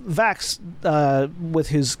 with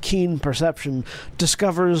his keen perception,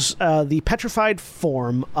 discovers the petrified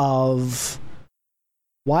form of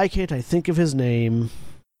Why can't I think of his name?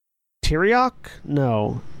 Tyriok?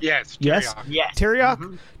 No. Yes. Yes? Tyriok. Yes. Tyriok?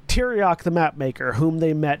 Mhm. Tyriok the mapmaker, whom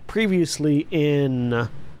they met previously in...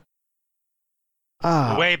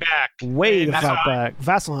 Way back. Way the in fuck back.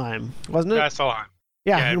 Vasselheim, wasn't it? Vasselheim.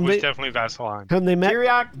 Yeah, Yeah, it whom was they, definitely Vasselheim. whom they met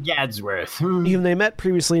Tyriok Gadsworth. whom they met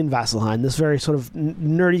previously in Vasselheim, this very sort of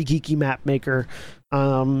nerdy, geeky map maker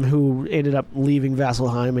who ended up leaving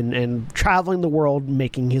Vasselheim and traveling the world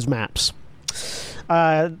making his maps.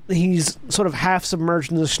 He's sort of half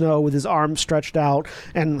submerged in the snow with his arms stretched out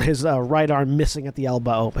and his right arm missing at the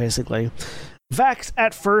elbow, basically. Vax,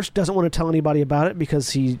 at first, doesn't want to tell anybody about it because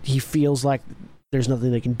he feels like there's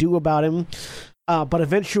nothing they can do about him. But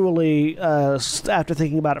eventually, after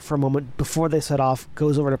thinking about it for a moment, before they set off,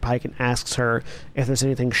 goes over to Pike and asks her if there's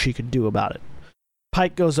anything she could do about it.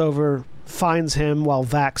 Pike goes over, finds him, while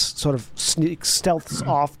Vax sort of stealths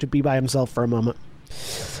off to be by himself for a moment.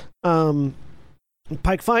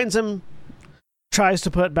 Pike finds him, tries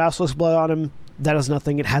to put basilisk blood on him. That does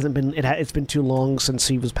nothing. It's been too long since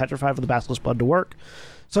he was petrified for the basilisk blood to work.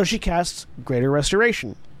 So she casts Greater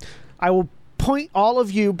Restoration. I will point all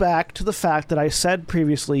of you back to the fact that I said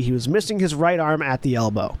previously he was missing his right arm at the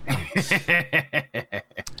elbow.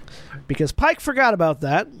 Because Pike forgot about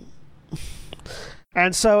that.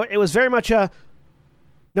 And so it was very much a,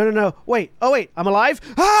 no, wait, I'm alive?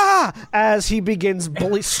 Ah! As he begins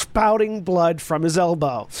spouting blood from his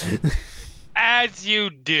elbow. As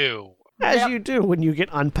you do. As you do when you get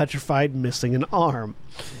unpetrified missing an arm.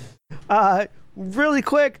 Really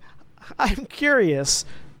quick, I'm curious.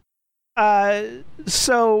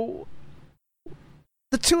 So,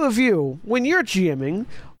 the two of you, when you're GMing,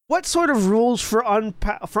 what sort of rules for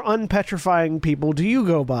unpetrifying people do you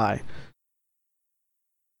go by?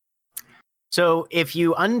 So if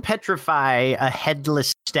you unpetrify a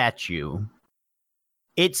headless statue,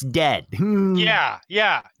 it's dead.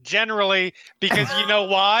 Yeah. Generally, because you know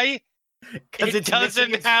why? Because It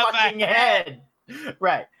doesn't its have a fucking head.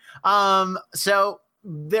 Right. So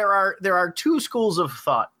there are two schools of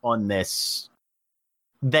thought on this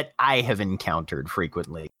that I have encountered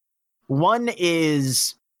frequently. One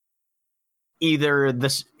is either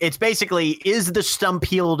this, it's basically, is the stump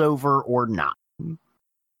healed over or not?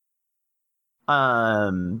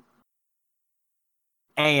 And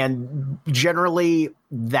generally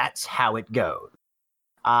that's how it goes.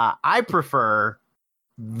 I prefer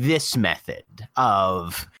this method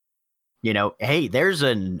of, hey, there's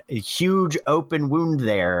a huge open wound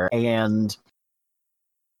there, and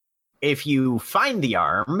if you find the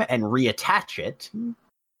arm and reattach it,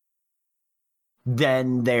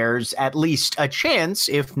 then there's at least a chance,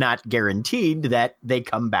 if not guaranteed, that they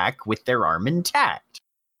come back with their arm intact.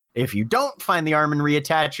 If you don't find the arm and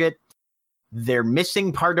reattach it, they're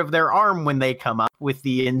missing part of their arm when they come up, with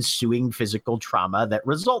the ensuing physical trauma that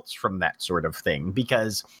results from that sort of thing.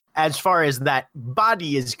 Because as far as that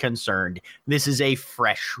body is concerned, this is a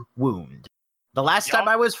fresh wound. The last time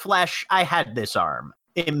I was flesh, I had this arm.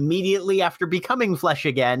 Immediately after becoming flesh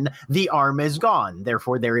again, the arm is gone.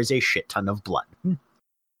 Therefore, there is a shit ton of blood.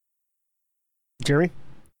 Jerry?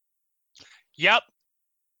 Yep.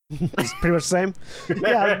 It's pretty much the same.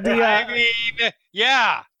 Yeah, I mean,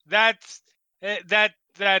 yeah, that's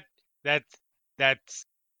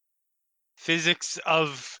physics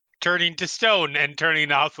of turning to stone and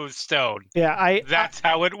turning off of stone. Yeah, that's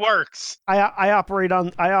how it works. I operate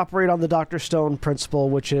on the Dr. Stone principle,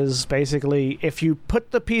 which is basically if you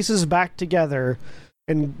put the pieces back together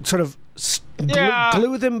and sort of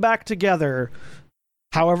glue them back together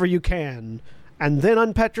however you can, and then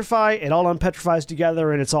unpetrify, it all unpetrifies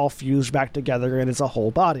together and it's all fused back together and it's a whole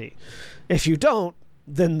body. If you don't,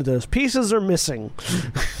 then those pieces are missing.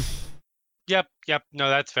 Yep. No,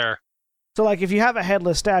 that's fair. So, like, if you have a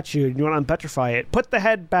headless statue and you want to unpetrify it, put the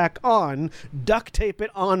head back on, duct tape it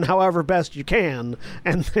on however best you can,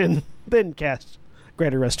 and then cast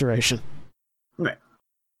Greater Restoration. Right.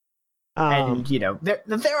 And,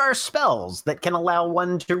 there are spells that can allow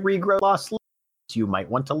one to regrow lost limbs. You might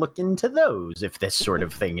want to look into those if this sort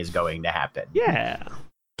of thing is going to happen. Yeah.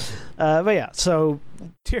 But yeah, so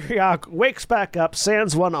Tyriok wakes back up,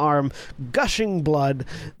 sands one arm, gushing blood.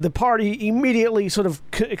 The party immediately sort of,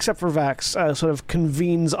 except for Vax, sort of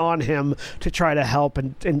convenes on him to try to help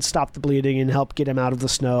and stop the bleeding and help get him out of the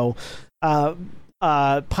snow.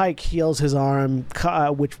 Pike heals his arm,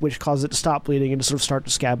 which causes it to stop bleeding and to sort of start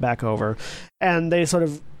to scab back over. And they sort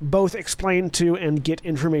of both explain to and get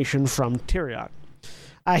information from Tyriok.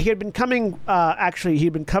 He had been coming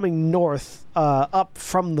north, up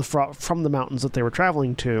from the mountains that they were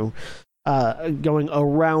traveling to, going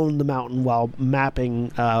around the mountain while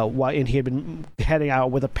mapping, and he had been heading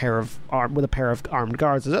out with a pair of armed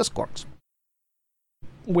guards as escorts.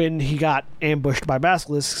 When he got ambushed by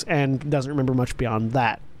basilisks and doesn't remember much beyond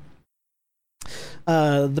that.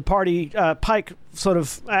 The party, Pike, sort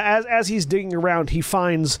of as he's digging around, he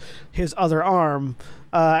finds his other arm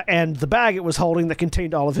and the bag it was holding that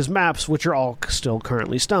contained all of his maps, which are all still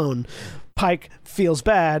currently stone. Pike feels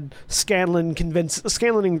bad. Scanlan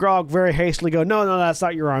and Grog very hastily go, no, that's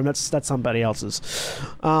not your arm. That's somebody else's.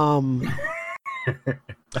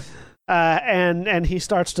 And he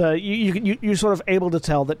starts to you sort of able to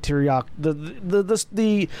tell that Tyriok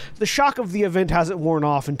the shock of the event hasn't worn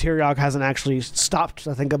off, and Tyriok hasn't actually stopped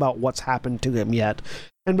to think about what's happened to him yet.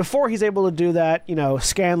 And before he's able to do that,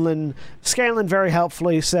 Scanlan very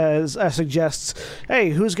helpfully suggests,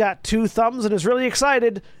 hey, who's got 2 thumbs and is really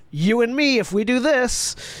excited? You and me, if we do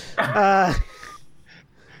this. Because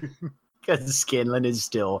Scanlan is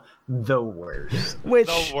still the worst.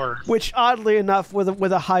 Which oddly enough, with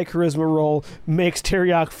a high charisma roll, makes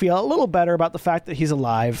Tyriok feel a little better about the fact that he's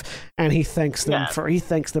alive, and he thanks them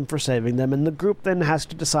for saving them, and the group then has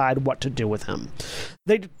to decide what to do with him.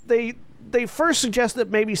 They first suggest that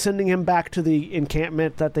maybe sending him back to the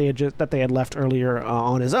encampment that they had left earlier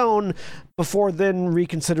on his own, before then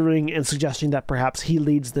reconsidering and suggesting that perhaps he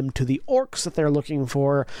leads them to the orcs that they're looking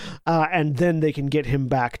for, and then they can get him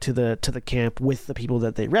back to the camp with the people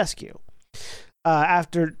that they rescue.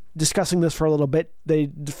 After discussing this for a little bit, they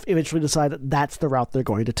eventually decide that that's the route they're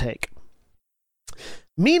going to take.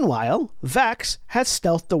 Meanwhile, Vax has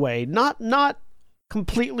stealthed away, not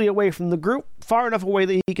completely away from the group, far enough away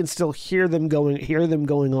that he can still hear them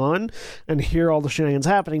going on and hear all the shenanigans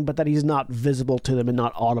happening, but that he's not visible to them and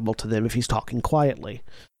not audible to them if he's talking quietly.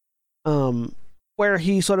 Where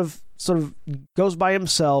he sort of goes by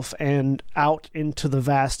himself and out into the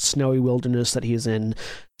vast snowy wilderness that he's in,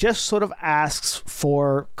 just sort of asks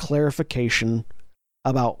for clarification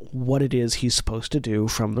about what it is he's supposed to do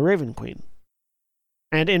from the Raven Queen.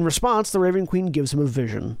 And in response, the Raven Queen gives him a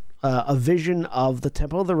vision of the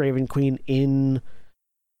Temple of the Raven Queen in...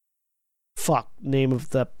 name of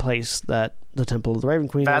the place that the Temple of the Raven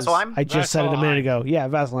Queen is. Vasselheim? I just said it a minute ago. Yeah,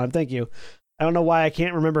 Vasselheim, thank you. I don't know why I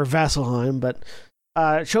can't remember Vasselheim, but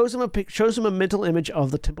shows him a mental image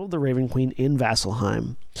of the Temple of the Raven Queen in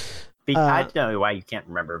Vasselheim. I don't know why you can't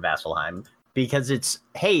remember Vasselheim. Because it's,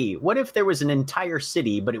 hey, what if there was an entire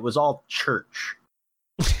city, but it was all church?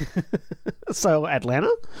 So,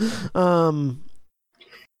 Atlanta?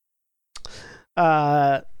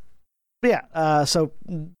 So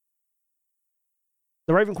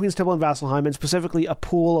the Raven Queen's Temple in Vasselheim, and specifically a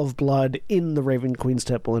pool of blood in the Raven Queen's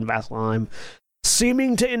Temple in Vasselheim,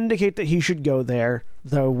 seeming to indicate that he should go there,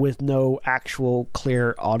 though with no actual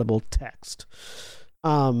clear audible text.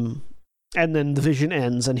 And then the vision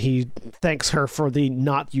ends, and he thanks her for the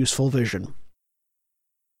not useful vision.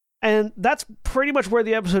 And that's pretty much where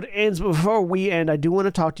the episode ends. But before we end, I do want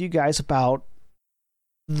to talk to you guys about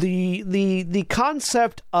the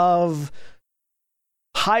concept of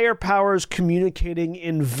higher powers communicating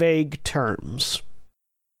in vague terms,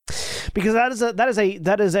 because that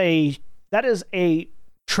is a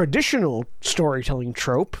traditional storytelling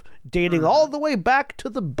trope dating all the way back to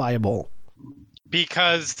the Bible.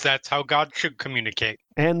 Because that's how God should communicate.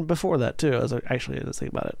 And before that too, as I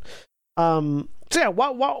think about it. So yeah,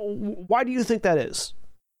 why do you think that is?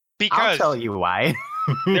 Because I'll tell you why.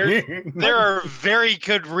 there are very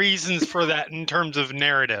good reasons for that in terms of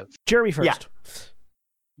narrative. Jeremy first. Yeah.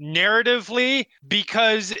 Narratively,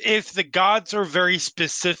 because if the gods are very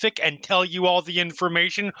specific and tell you all the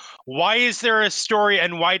information, why is there a story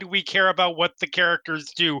and why do we care about what the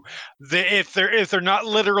characters do? If they're not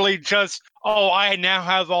literally just, oh, I now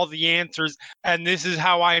have all the answers and this is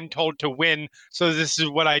how I'm told to win, so this is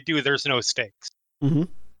what I do, there's no stakes. Mm-hmm.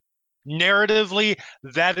 Narratively,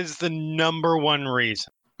 that is the number one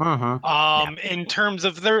reason. In terms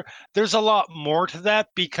of there's a lot more to that,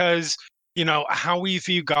 because how we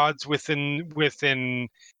view gods within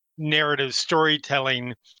narrative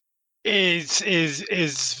storytelling is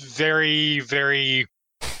very, very,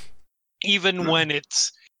 even when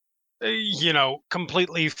it's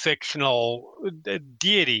completely fictional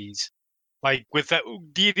deities, like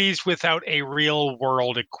deities without a real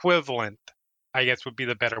world equivalent, I guess would be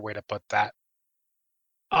the better way to put that.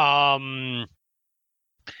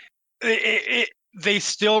 They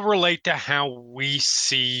still relate to how we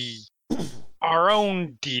see our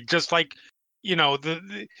own deed, just like you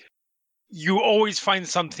always find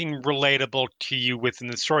something relatable to you within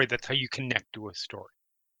the story. That's how you connect to a story.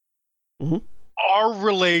 Mm-hmm. Our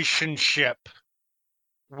relationship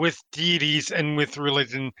with deities and with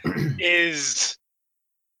religion is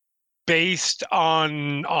based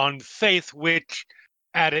on faith, which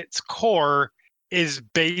at its core is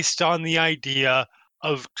based on the idea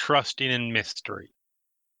of trusting in mystery.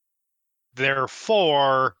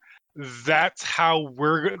 Therefore, that's how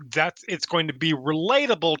it's going to be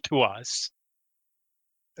relatable to us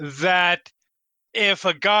that if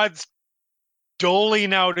a god's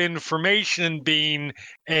doling out information being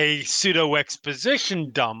a pseudo exposition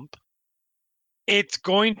dump, it's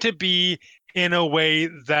going to be in a way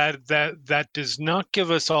that does not give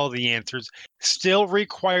us all the answers, still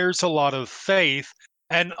requires a lot of faith,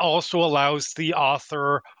 and also allows the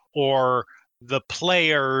author or the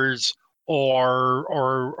players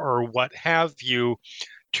or what have you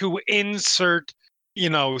to insert,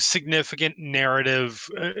 significant narrative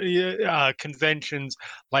conventions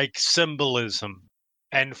like symbolism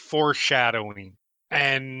and foreshadowing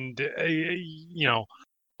and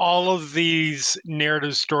all of these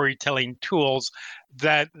narrative storytelling tools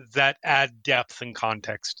that add depth and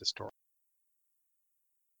context to story.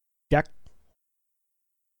 Jack?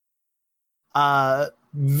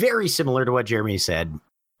 Very similar to what Jeremy said.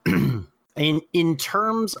 In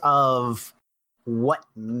terms of what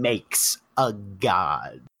makes a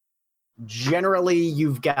god, generally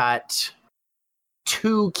you've got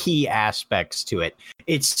two key aspects to it.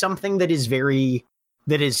 It's something that is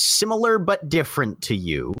similar but different to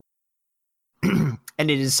you. And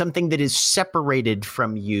it is something that is separated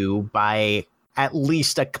from you by at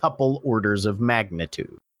least a couple orders of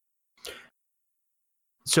magnitude.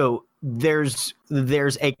 So there's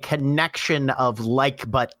a connection of like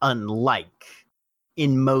but unlike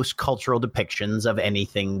in most cultural depictions of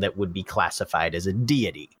anything that would be classified as a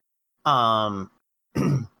deity.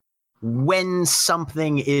 When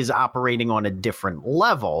something is operating on a different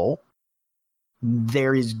level,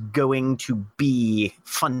 there is going to be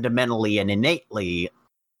fundamentally and innately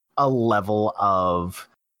a level of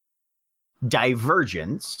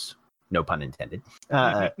divergence, no pun intended,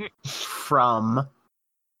 from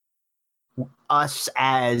us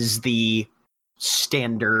as the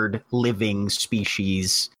standard living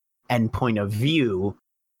species and point of view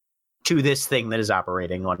to this thing that is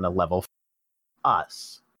operating on a level for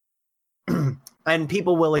us. And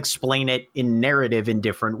people will explain it in narrative in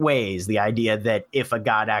different ways. The idea that if a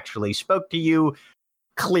god actually spoke to you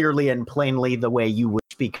clearly and plainly the way you would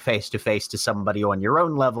speak face to face to somebody on your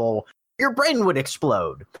own level, your brain would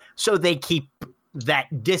explode. So they keep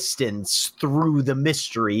that distance through the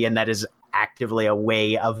mystery, and that is actively a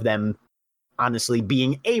way of them honestly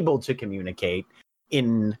being able to communicate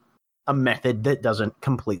in a method that doesn't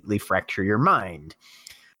completely fracture your mind.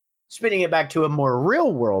 Spinning it back to a more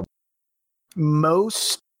real world,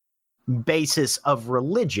 most basis of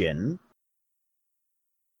religion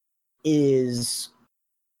is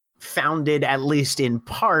founded, at least in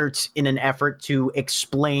part, in an effort to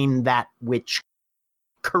explain that which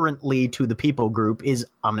currently to the people group is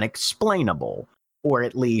unexplainable, or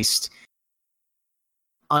at least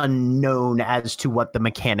unknown as to what the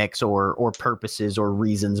mechanics or purposes or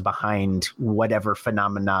reasons behind whatever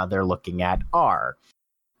phenomena they're looking at are.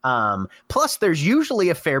 Plus, there's usually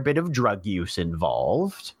a fair bit of drug use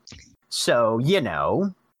involved. So,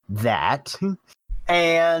 that.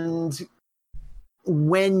 And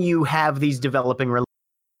when you have these developing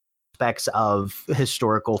aspects of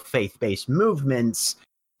historical faith-based movements,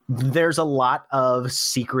 there's a lot of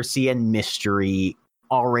secrecy and mystery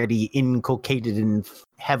already inculcated and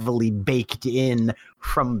heavily baked in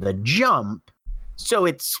from the jump. So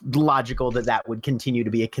it's logical that would continue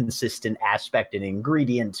to be a consistent aspect and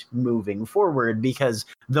ingredient moving forward, because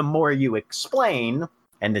the more you explain,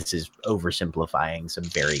 and this is oversimplifying some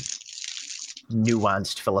very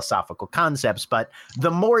nuanced philosophical concepts, but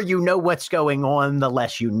the more you know what's going on, the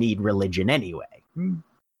less you need religion anyway.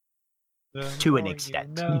 To an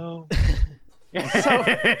extent.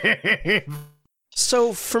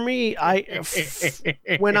 So for me,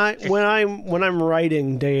 when I'm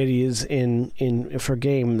writing deities for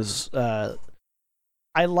games,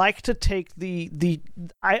 I like to take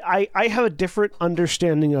I have a different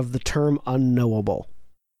understanding of the term unknowable.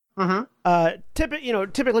 Mm-hmm.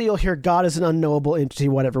 Typically you'll hear God as an unknowable entity,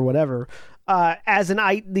 whatever.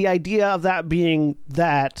 The idea of that being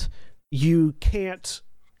that you can't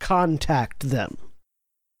contact them.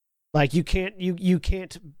 Like you can't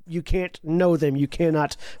know them. You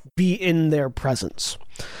cannot be in their presence.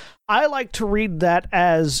 I like to read that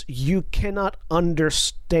as you cannot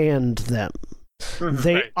understand them.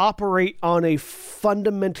 They operate on a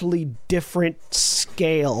fundamentally different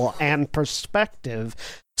scale and perspective.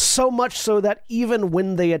 So much so that even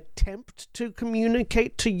when they attempt to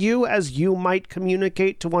communicate to you as you might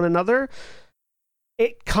communicate to one another,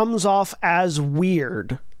 it comes off as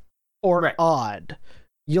weird or odd.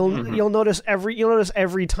 You'll notice every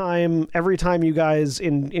time you guys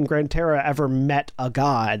in Grand Terra ever met a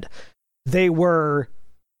god, they were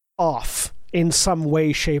off in some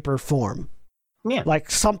way, shape, or form. Yeah. Like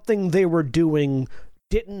something they were doing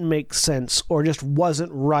didn't make sense or just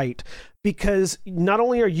wasn't right, because not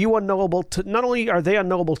only are they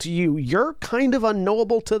unknowable to you, you're kind of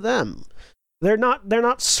unknowable to them. They're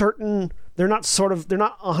not certain. They're not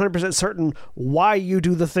 100% certain why you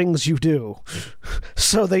do the things you do.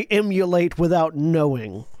 So they emulate without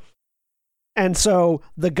knowing. And so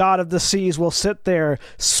the god of the seas will sit there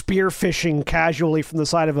spearfishing casually from the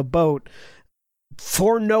side of a boat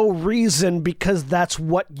for no reason, because that's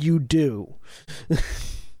what you do.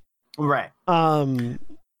 Right. And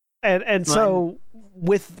so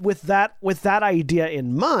with that idea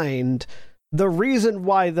in mind, the reason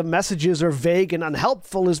why the messages are vague and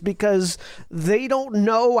unhelpful is because they don't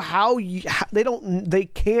know they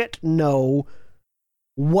can't know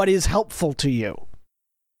what is helpful to you.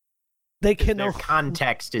 They can Their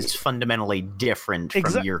context is fundamentally different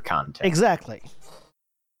from your context. Exactly.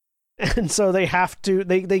 And so they have to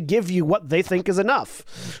they give you what they think is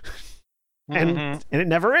enough. And it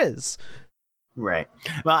never is. Right.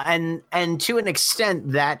 Well, and to an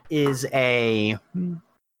extent that is an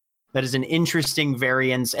interesting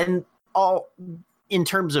variance, and all in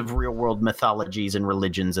terms of real world mythologies and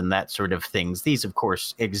religions and that sort of things. These, of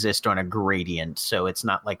course, exist on a gradient, so it's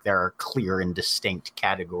not like there are clear and distinct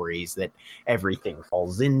categories that everything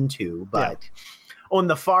falls into. But on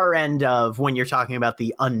the far end of when you're talking about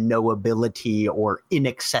the unknowability or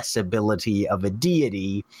inaccessibility of a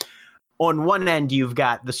deity, on one end, you've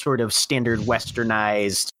got the sort of standard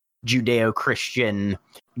westernized Judeo-Christian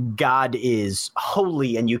God is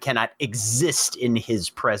holy and you cannot exist in his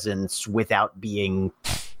presence without being,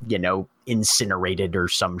 incinerated or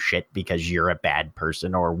some shit because you're a bad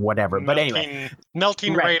person or whatever. But anyway.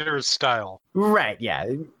 Melting Raiders style. Right,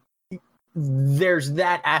 yeah. There's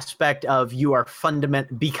that aspect of you are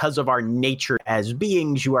because of our nature as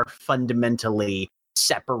beings, you are fundamentally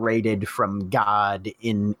separated from God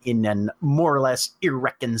in an more or less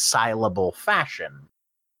irreconcilable fashion.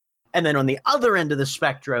 And then on the other end of the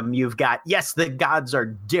spectrum, you've got, yes, the gods are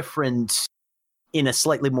different in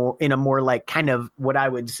a more like kind of what I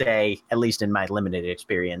would say, at least in my limited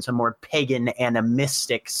experience, a more pagan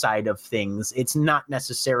animistic side of things. It's not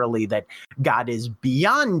necessarily that God is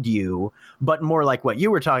beyond you, but more like what you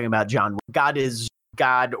were talking about, John.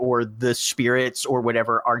 God or the spirits or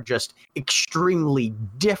whatever are just extremely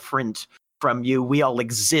different from you. We all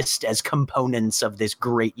exist as components of this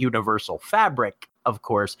great universal fabric, of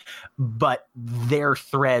course, but their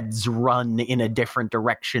threads run in a different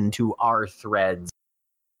direction to our threads.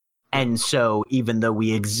 And so even though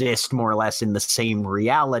we exist more or less in the same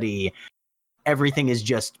reality, everything is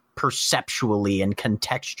just perceptually and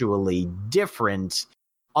contextually different,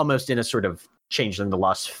 almost in a sort of Changeling the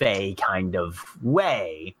Lost Fae kind of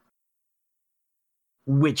way,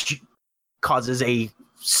 which causes a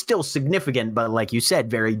still significant, but like you said,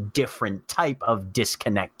 very different type of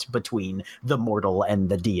disconnect between the mortal and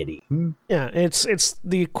the deity. Yeah, it's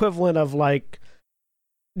the equivalent of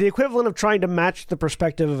trying to match the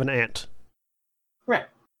perspective of an ant. Right.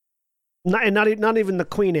 Not even the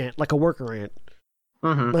queen ant, like a worker ant.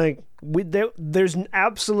 Mm-hmm. Like there's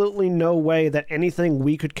absolutely no way that anything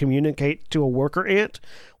we could communicate to a worker ant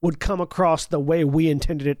would come across the way we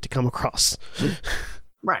intended it to come across.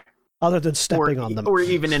 Right. Other than stepping on them. Or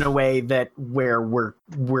even in a way that where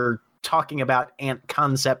we're talking about ant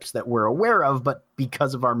concepts that we're aware of, but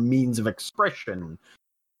because of our means of expression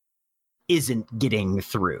isn't getting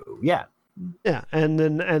through. Yeah. Yeah, and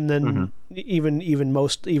then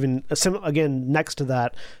again, next to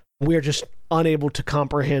that, we're just unable to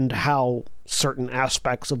comprehend how certain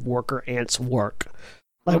aspects of worker ants work.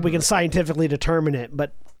 Like we can scientifically determine it,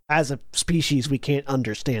 but as a species we can't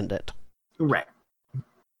understand it. Right.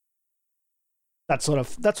 That's sort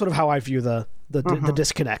of how I view the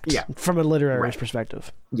disconnect from a literary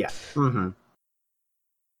perspective. Yeah. Mm-hmm.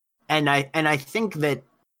 And I think that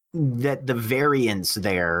the variance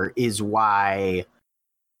there is why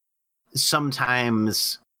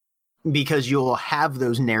sometimes, because you'll have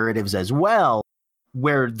those narratives as well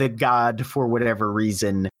where the god, for whatever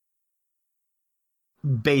reason,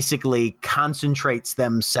 basically concentrates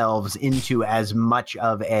themselves into as much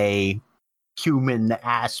of a human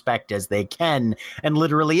aspect as they can, and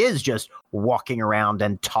literally is just walking around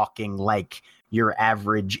and talking like your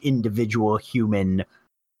average individual human,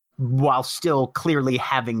 while still clearly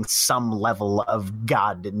having some level of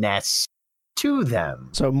godness to them.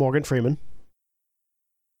 So Morgan Freeman.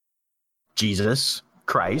 Jesus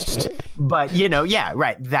Christ. But, yeah,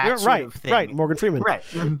 right. That sort right, of thing. right. Morgan Freeman. Right.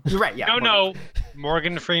 Right, yeah. No.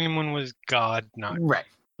 Morgan Freeman was God, not Right.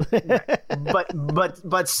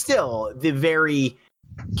 But still, the very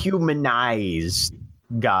humanized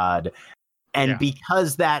God. And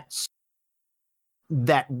because that's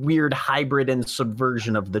that weird hybrid and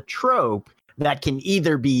subversion of the trope, that can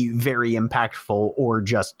either be very impactful or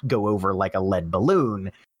just go over like a lead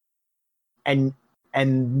balloon. And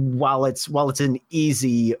while it's an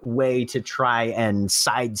easy way to try and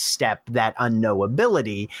sidestep that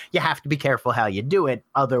unknowability, you have to be careful how you do it.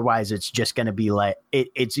 Otherwise, it's just going to be like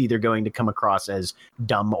it's either going to come across as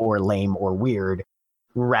dumb or lame or weird,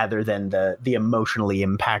 rather than the emotionally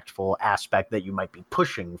impactful aspect that you might be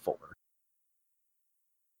pushing for.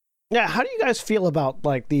 Yeah, how do you guys feel about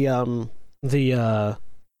like it was blah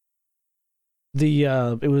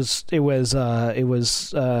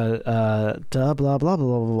blah blah blah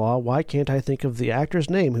blah. Why can't I think of the actor's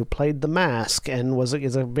name who played the Mask and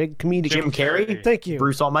is a big comedian? Jim Carrey. Thank you.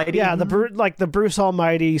 Bruce Almighty. Yeah, the Bruce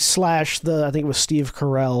Almighty / I think it was Steve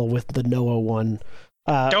Carell with the Noah one.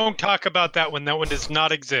 Don't talk about that one. That one does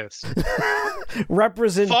not exist.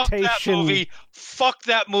 Representation. Fuck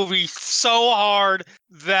that movie so hard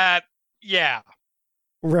that can't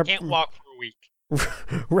walk for a week.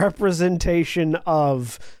 Representation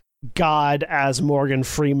of God as Morgan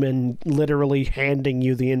Freeman, literally handing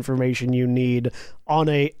you the information you need on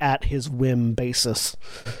a at his whim basis.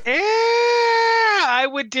 I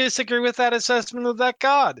would disagree with that assessment of that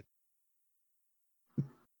God.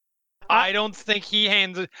 I don't think he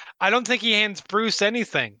hands Bruce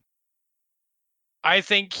anything. I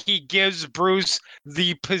think he gives Bruce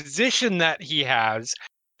the position that he has,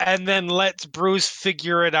 and then lets Bruce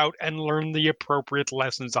figure it out and learn the appropriate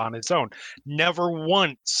lessons on his own. Never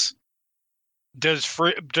once does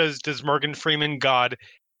Morgan Freeman God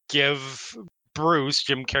give Bruce,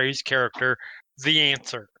 Jim Carrey's character, the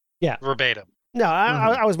answer. Yeah, verbatim. No,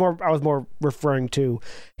 I was more referring to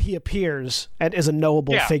he appears and is a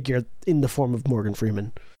knowable figure in the form of Morgan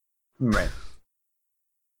Freeman. Right.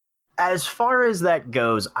 As far as that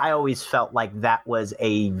goes, I always felt like that was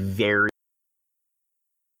a very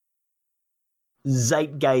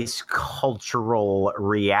zeitgeist cultural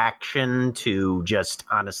reaction to just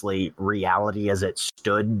honestly reality as it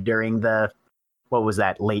stood during the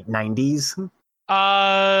late 90s.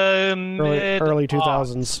 Early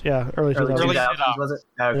 2000s. Yeah, early 2000s. Was it?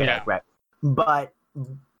 Okay, yeah. Right. But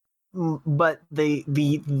the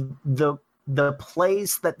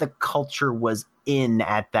place that the culture was in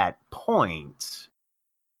at that point.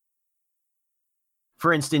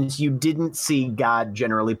 For instance, you didn't see God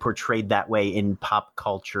generally portrayed that way in pop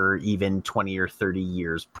culture even 20 or 30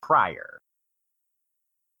 years prior.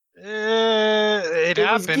 It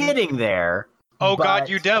happened. Was getting there. Oh, God,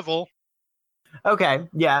 you devil. Okay,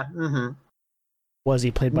 yeah. Mm-hmm. Was he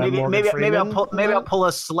played by Morgan Freeman? Maybe I'll pull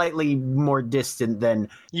a slightly more distant than...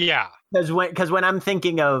 Yeah. Because when I'm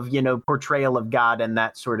thinking of, portrayal of God and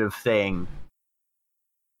that sort of thing,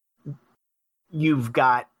 you've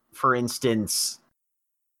got, for instance...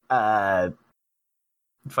 what's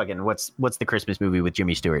the Christmas movie with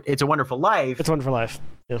Jimmy Stewart? It's a Wonderful Life. It's a Wonderful Life.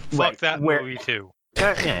 Yeah. Fuck that movie too.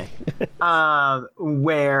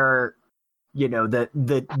 Where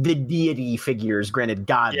the deity figures, granted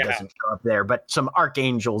God doesn't show up there, but some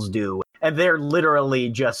archangels do, and they're literally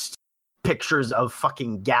just pictures of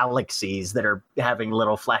fucking galaxies that are having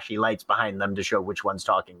little flashy lights behind them to show which one's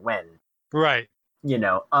talking when. Right.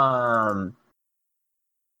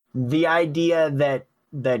 The idea that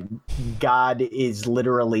God is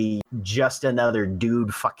literally just another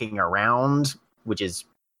dude fucking around, which is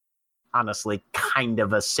honestly kind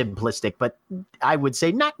of a simplistic, but I would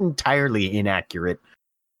say not entirely inaccurate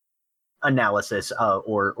analysis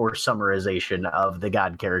or summarization of the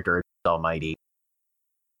God character Almighty.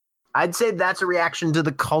 I'd say that's a reaction to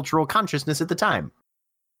the cultural consciousness at the time.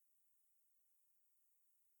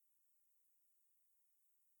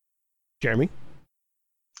 Jeremy?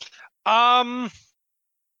 I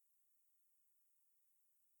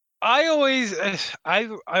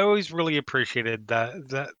always really appreciated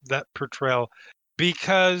that portrayal,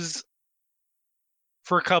 because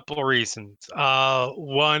for a couple of reasons.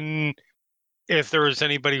 One, if there was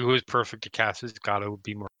anybody who was perfect to cast as God, it would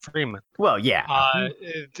be Morgan Freeman. Well, yeah.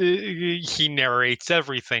 He narrates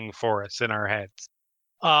everything for us in our heads.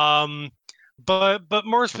 But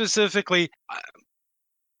more specifically,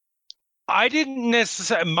 I didn't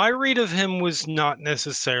necessarily. My read of him was not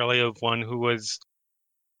necessarily of one who was.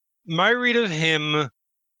 My read of him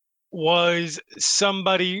was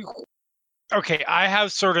somebody. Okay, I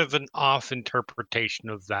have sort of an off interpretation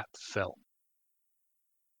of that film.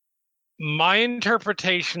 My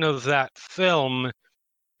interpretation of that film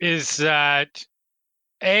is that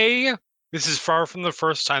this is far from the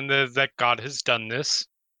first time that God has done this.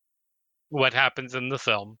 What happens in the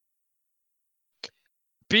film?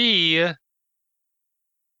 B,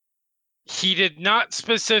 he did not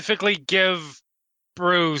specifically give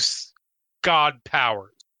Bruce God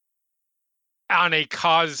powers on a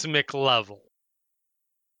cosmic level.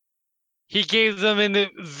 He gave them in a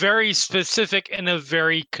very specific and a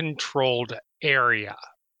very controlled area.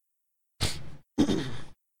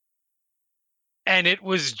 And it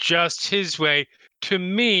was just his way to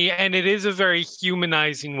me, and it is a very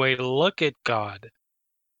humanizing way to look at God.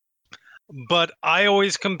 But I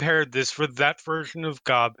always compared this with that version of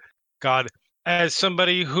God as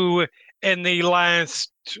somebody who, in the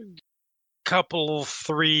last couple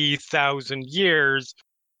 3,000 years,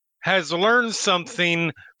 has learned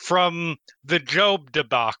something from the Job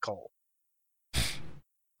debacle.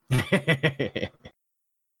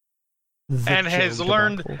 Has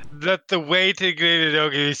learned that the way to get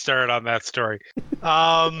don't get me started on that story.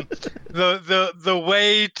 The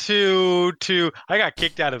way to I got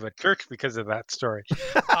kicked out of a church because of that story.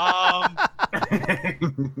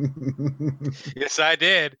 Yes, I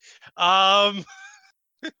did.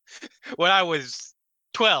 When I was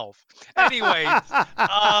 12. Anyways,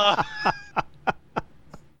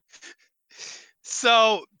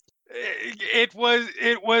 so it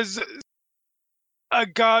was a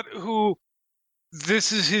God who,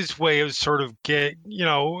 this is his way of sort of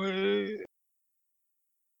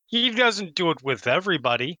he doesn't do it with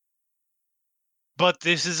everybody, but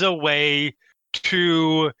this is a way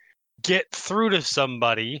to get through to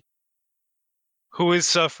somebody who is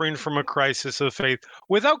suffering from a crisis of faith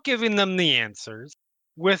without giving them the answers,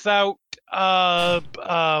 without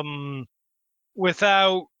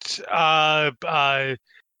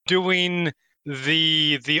doing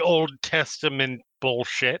the Old Testament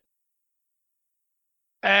bullshit.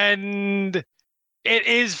 And it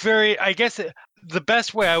is very, I guess the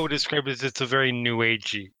best way I would describe it is it's a very new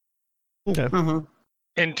agey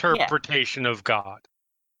interpretation of God.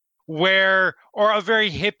 Or a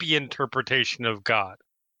very hippie interpretation of God.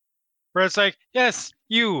 Where it's like, yes,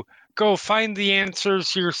 you go find the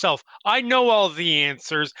answers yourself. I know all the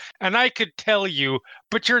answers, and I could tell you,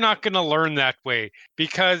 but you're not going to learn that way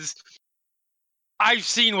because I've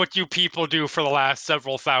seen what you people do for the last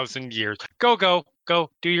several thousand years. Go,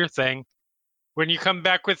 do your thing. When you come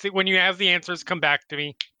back with it, when you have the answers, come back to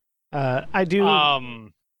me. I do.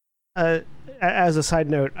 As a side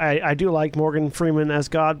note, I do like Morgan Freeman as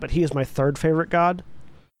God, but he is my third favorite God.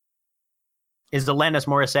 Is Alanis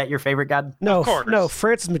Morissette your favorite God? No, of course. No,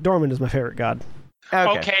 Frances McDormand is my favorite God.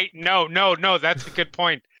 Okay, no, that's a good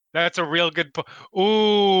point. That's a real good point.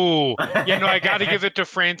 Ooh, I got to give it to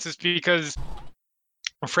Frances because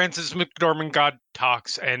Frances McDormand God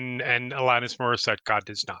talks and Alanis Morissette God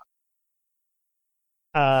does not.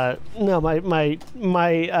 No, my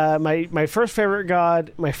first favorite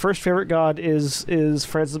God is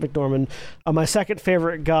Frances McDormand. My second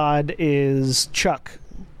favorite God is Chuck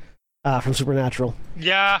from Supernatural.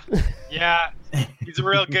 Yeah, he's a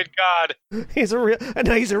real good God. He's a real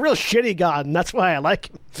shitty God, and that's why I like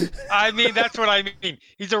him. I mean, that's what I mean.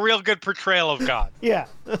 He's a real good portrayal of God. Yeah.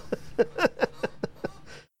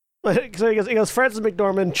 So he goes Frances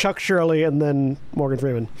McDormand, Chuck Shirley, and then Morgan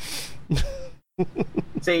Freeman.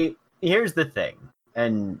 See, here's the thing,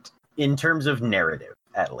 and in terms of narrative,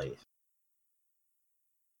 at least,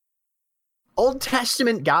 Old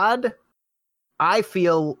Testament God, I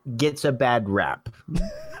feel, gets a bad rap.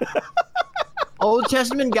 Old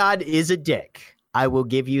Testament God is a dick. I will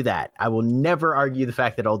give you that. I will never argue the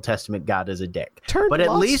fact that Old Testament God is a dick.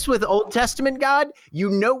 At least with Old Testament God, you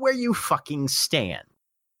know where you fucking stand.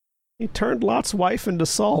 He turned Lot's wife into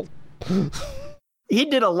salt. He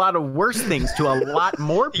did a lot of worse things to a lot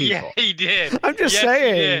more people. Yeah, he did. I'm just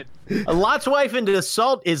saying. Lot's wife into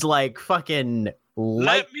salt is like fucking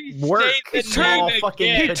light work. He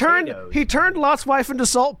turned Lot's wife into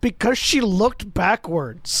salt because she looked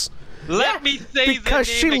backwards. Let me say because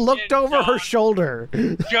she looked over her shoulder.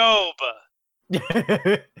 Job.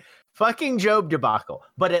 Fucking Job debacle.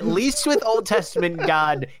 But at least with Old Testament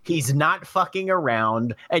God, he's not fucking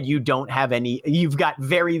around, and you've got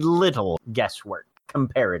very little guesswork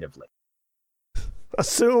comparatively.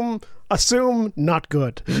 Assume not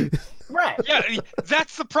good. Right. Yeah,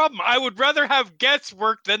 that's the problem. I would rather have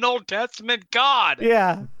guesswork than Old Testament God.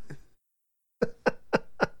 Yeah.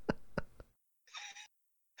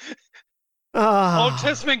 Old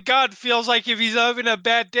Testament God feels like if he's having a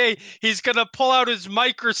bad day, he's gonna pull out his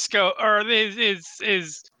microscope or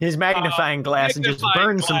his magnifying glass and just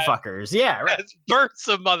burn some fuckers. Yeah, right. Burn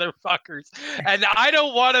some motherfuckers. And I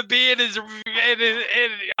don't want to be in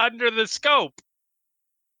under the scope.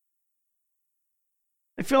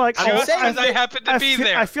 I feel like I happen to be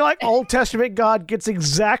there. I feel like Old Testament God gets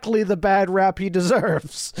exactly the bad rap he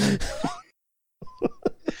deserves.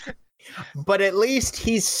 But at least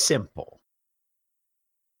he's simple.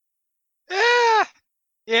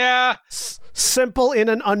 Yeah. Simple in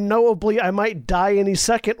an unknowably I might die any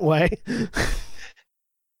second way.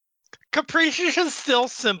 Capricious is still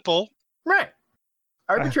simple. Right.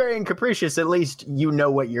 Arbitrary and capricious, at least you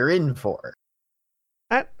know what you're in for.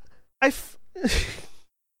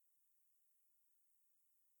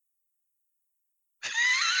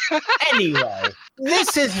 Anyway,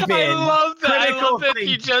 this has been. I love that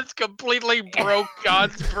he just completely broke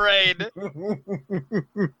God's brain.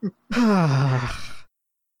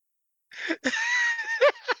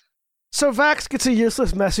 So Vax gets a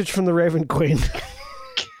useless message from the Raven Queen.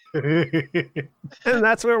 And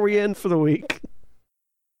that's where we end for the week.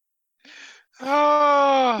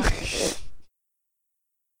 Oh.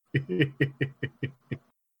 The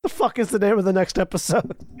fuck is the name of the next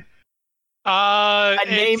episode? A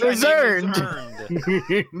name is earned.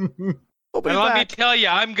 And let me tell you,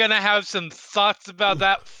 I'm gonna have some thoughts about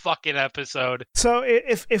that fucking episode. So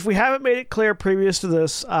if we haven't made it clear previous to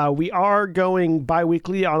this, we are going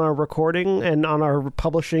bi-weekly on our recording and on our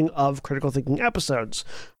publishing of Critical Thinking episodes.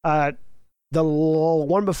 The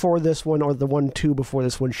one before this one, or the 2 before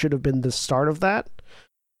this one, should have been the start of that.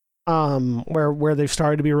 Where they've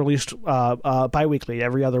started to be released bi-weekly,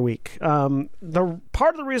 every other week. The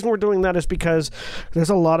part of the reason we're doing that is because there's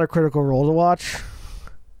a lot of Critical Role to watch.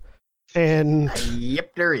 And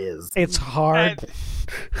yep, there is. It's hard.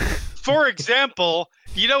 For example,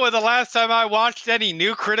 you know when the last time I watched any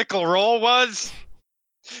new Critical Role was?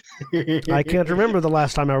 I can't remember the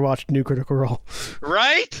last time I watched new Critical Role.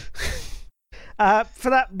 Right? For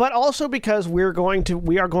that, but also because we are going to,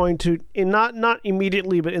 not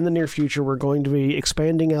immediately, but in the near future, we're going to be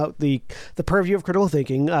expanding out the purview of critical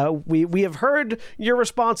thinking. We have heard your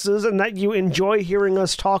responses and that you enjoy hearing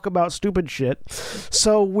us talk about stupid shit.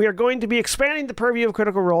 So we are going to be expanding the purview of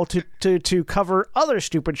Critical Role to cover other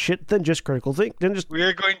stupid shit than just critical think. We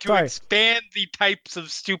are going to expand the types of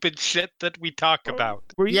stupid shit that we talk about.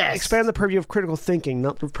 Expand the purview of critical thinking,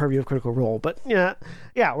 not the purview of Critical Role. But yeah,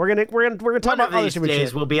 we're gonna talk about these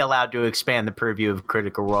days we'll be allowed to expand the purview of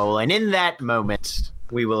Critical Role, and in that moment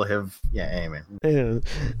we will have amen.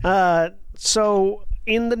 So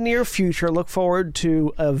in the near future, look forward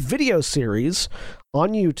to a video series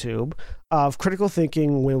on YouTube of Critical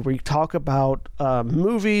Thinking where we talk about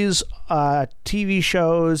movies, TV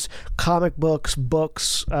shows, comic books,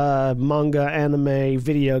 manga, anime,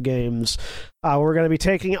 video games. We're going to be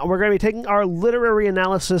taking our literary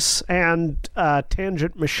analysis and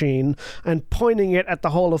tangent machine and pointing it at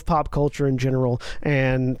the whole of pop culture in general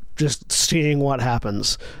and just seeing what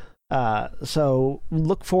happens. So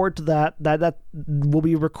look forward to that. That we'll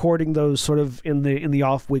be recording those sort of in the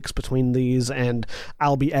off weeks between these, and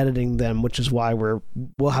I'll be editing them, which is why we'll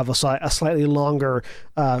have a slightly longer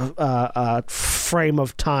frame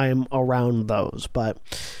of time around those. But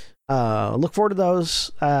look forward to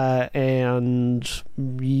those, and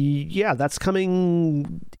yeah, that's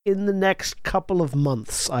coming in the next couple of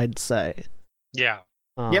months, I'd say. Yeah.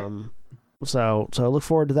 Yep. So look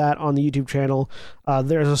forward to that on the YouTube channel.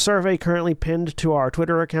 There's a survey currently pinned to our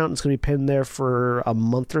Twitter account. It's going to be pinned there for a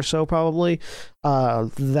month or so, probably.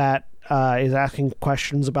 That is asking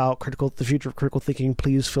questions about the future of critical thinking.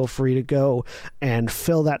 Please feel free to go and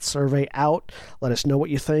fill that survey out. Let us know what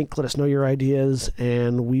you think. Let us know your ideas,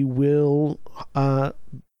 and we will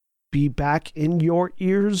be back in your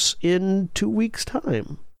ears in 2 weeks'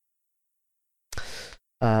 time.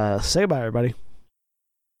 Say bye, everybody.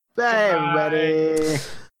 Bye, everybody.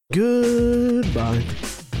 Goodbye.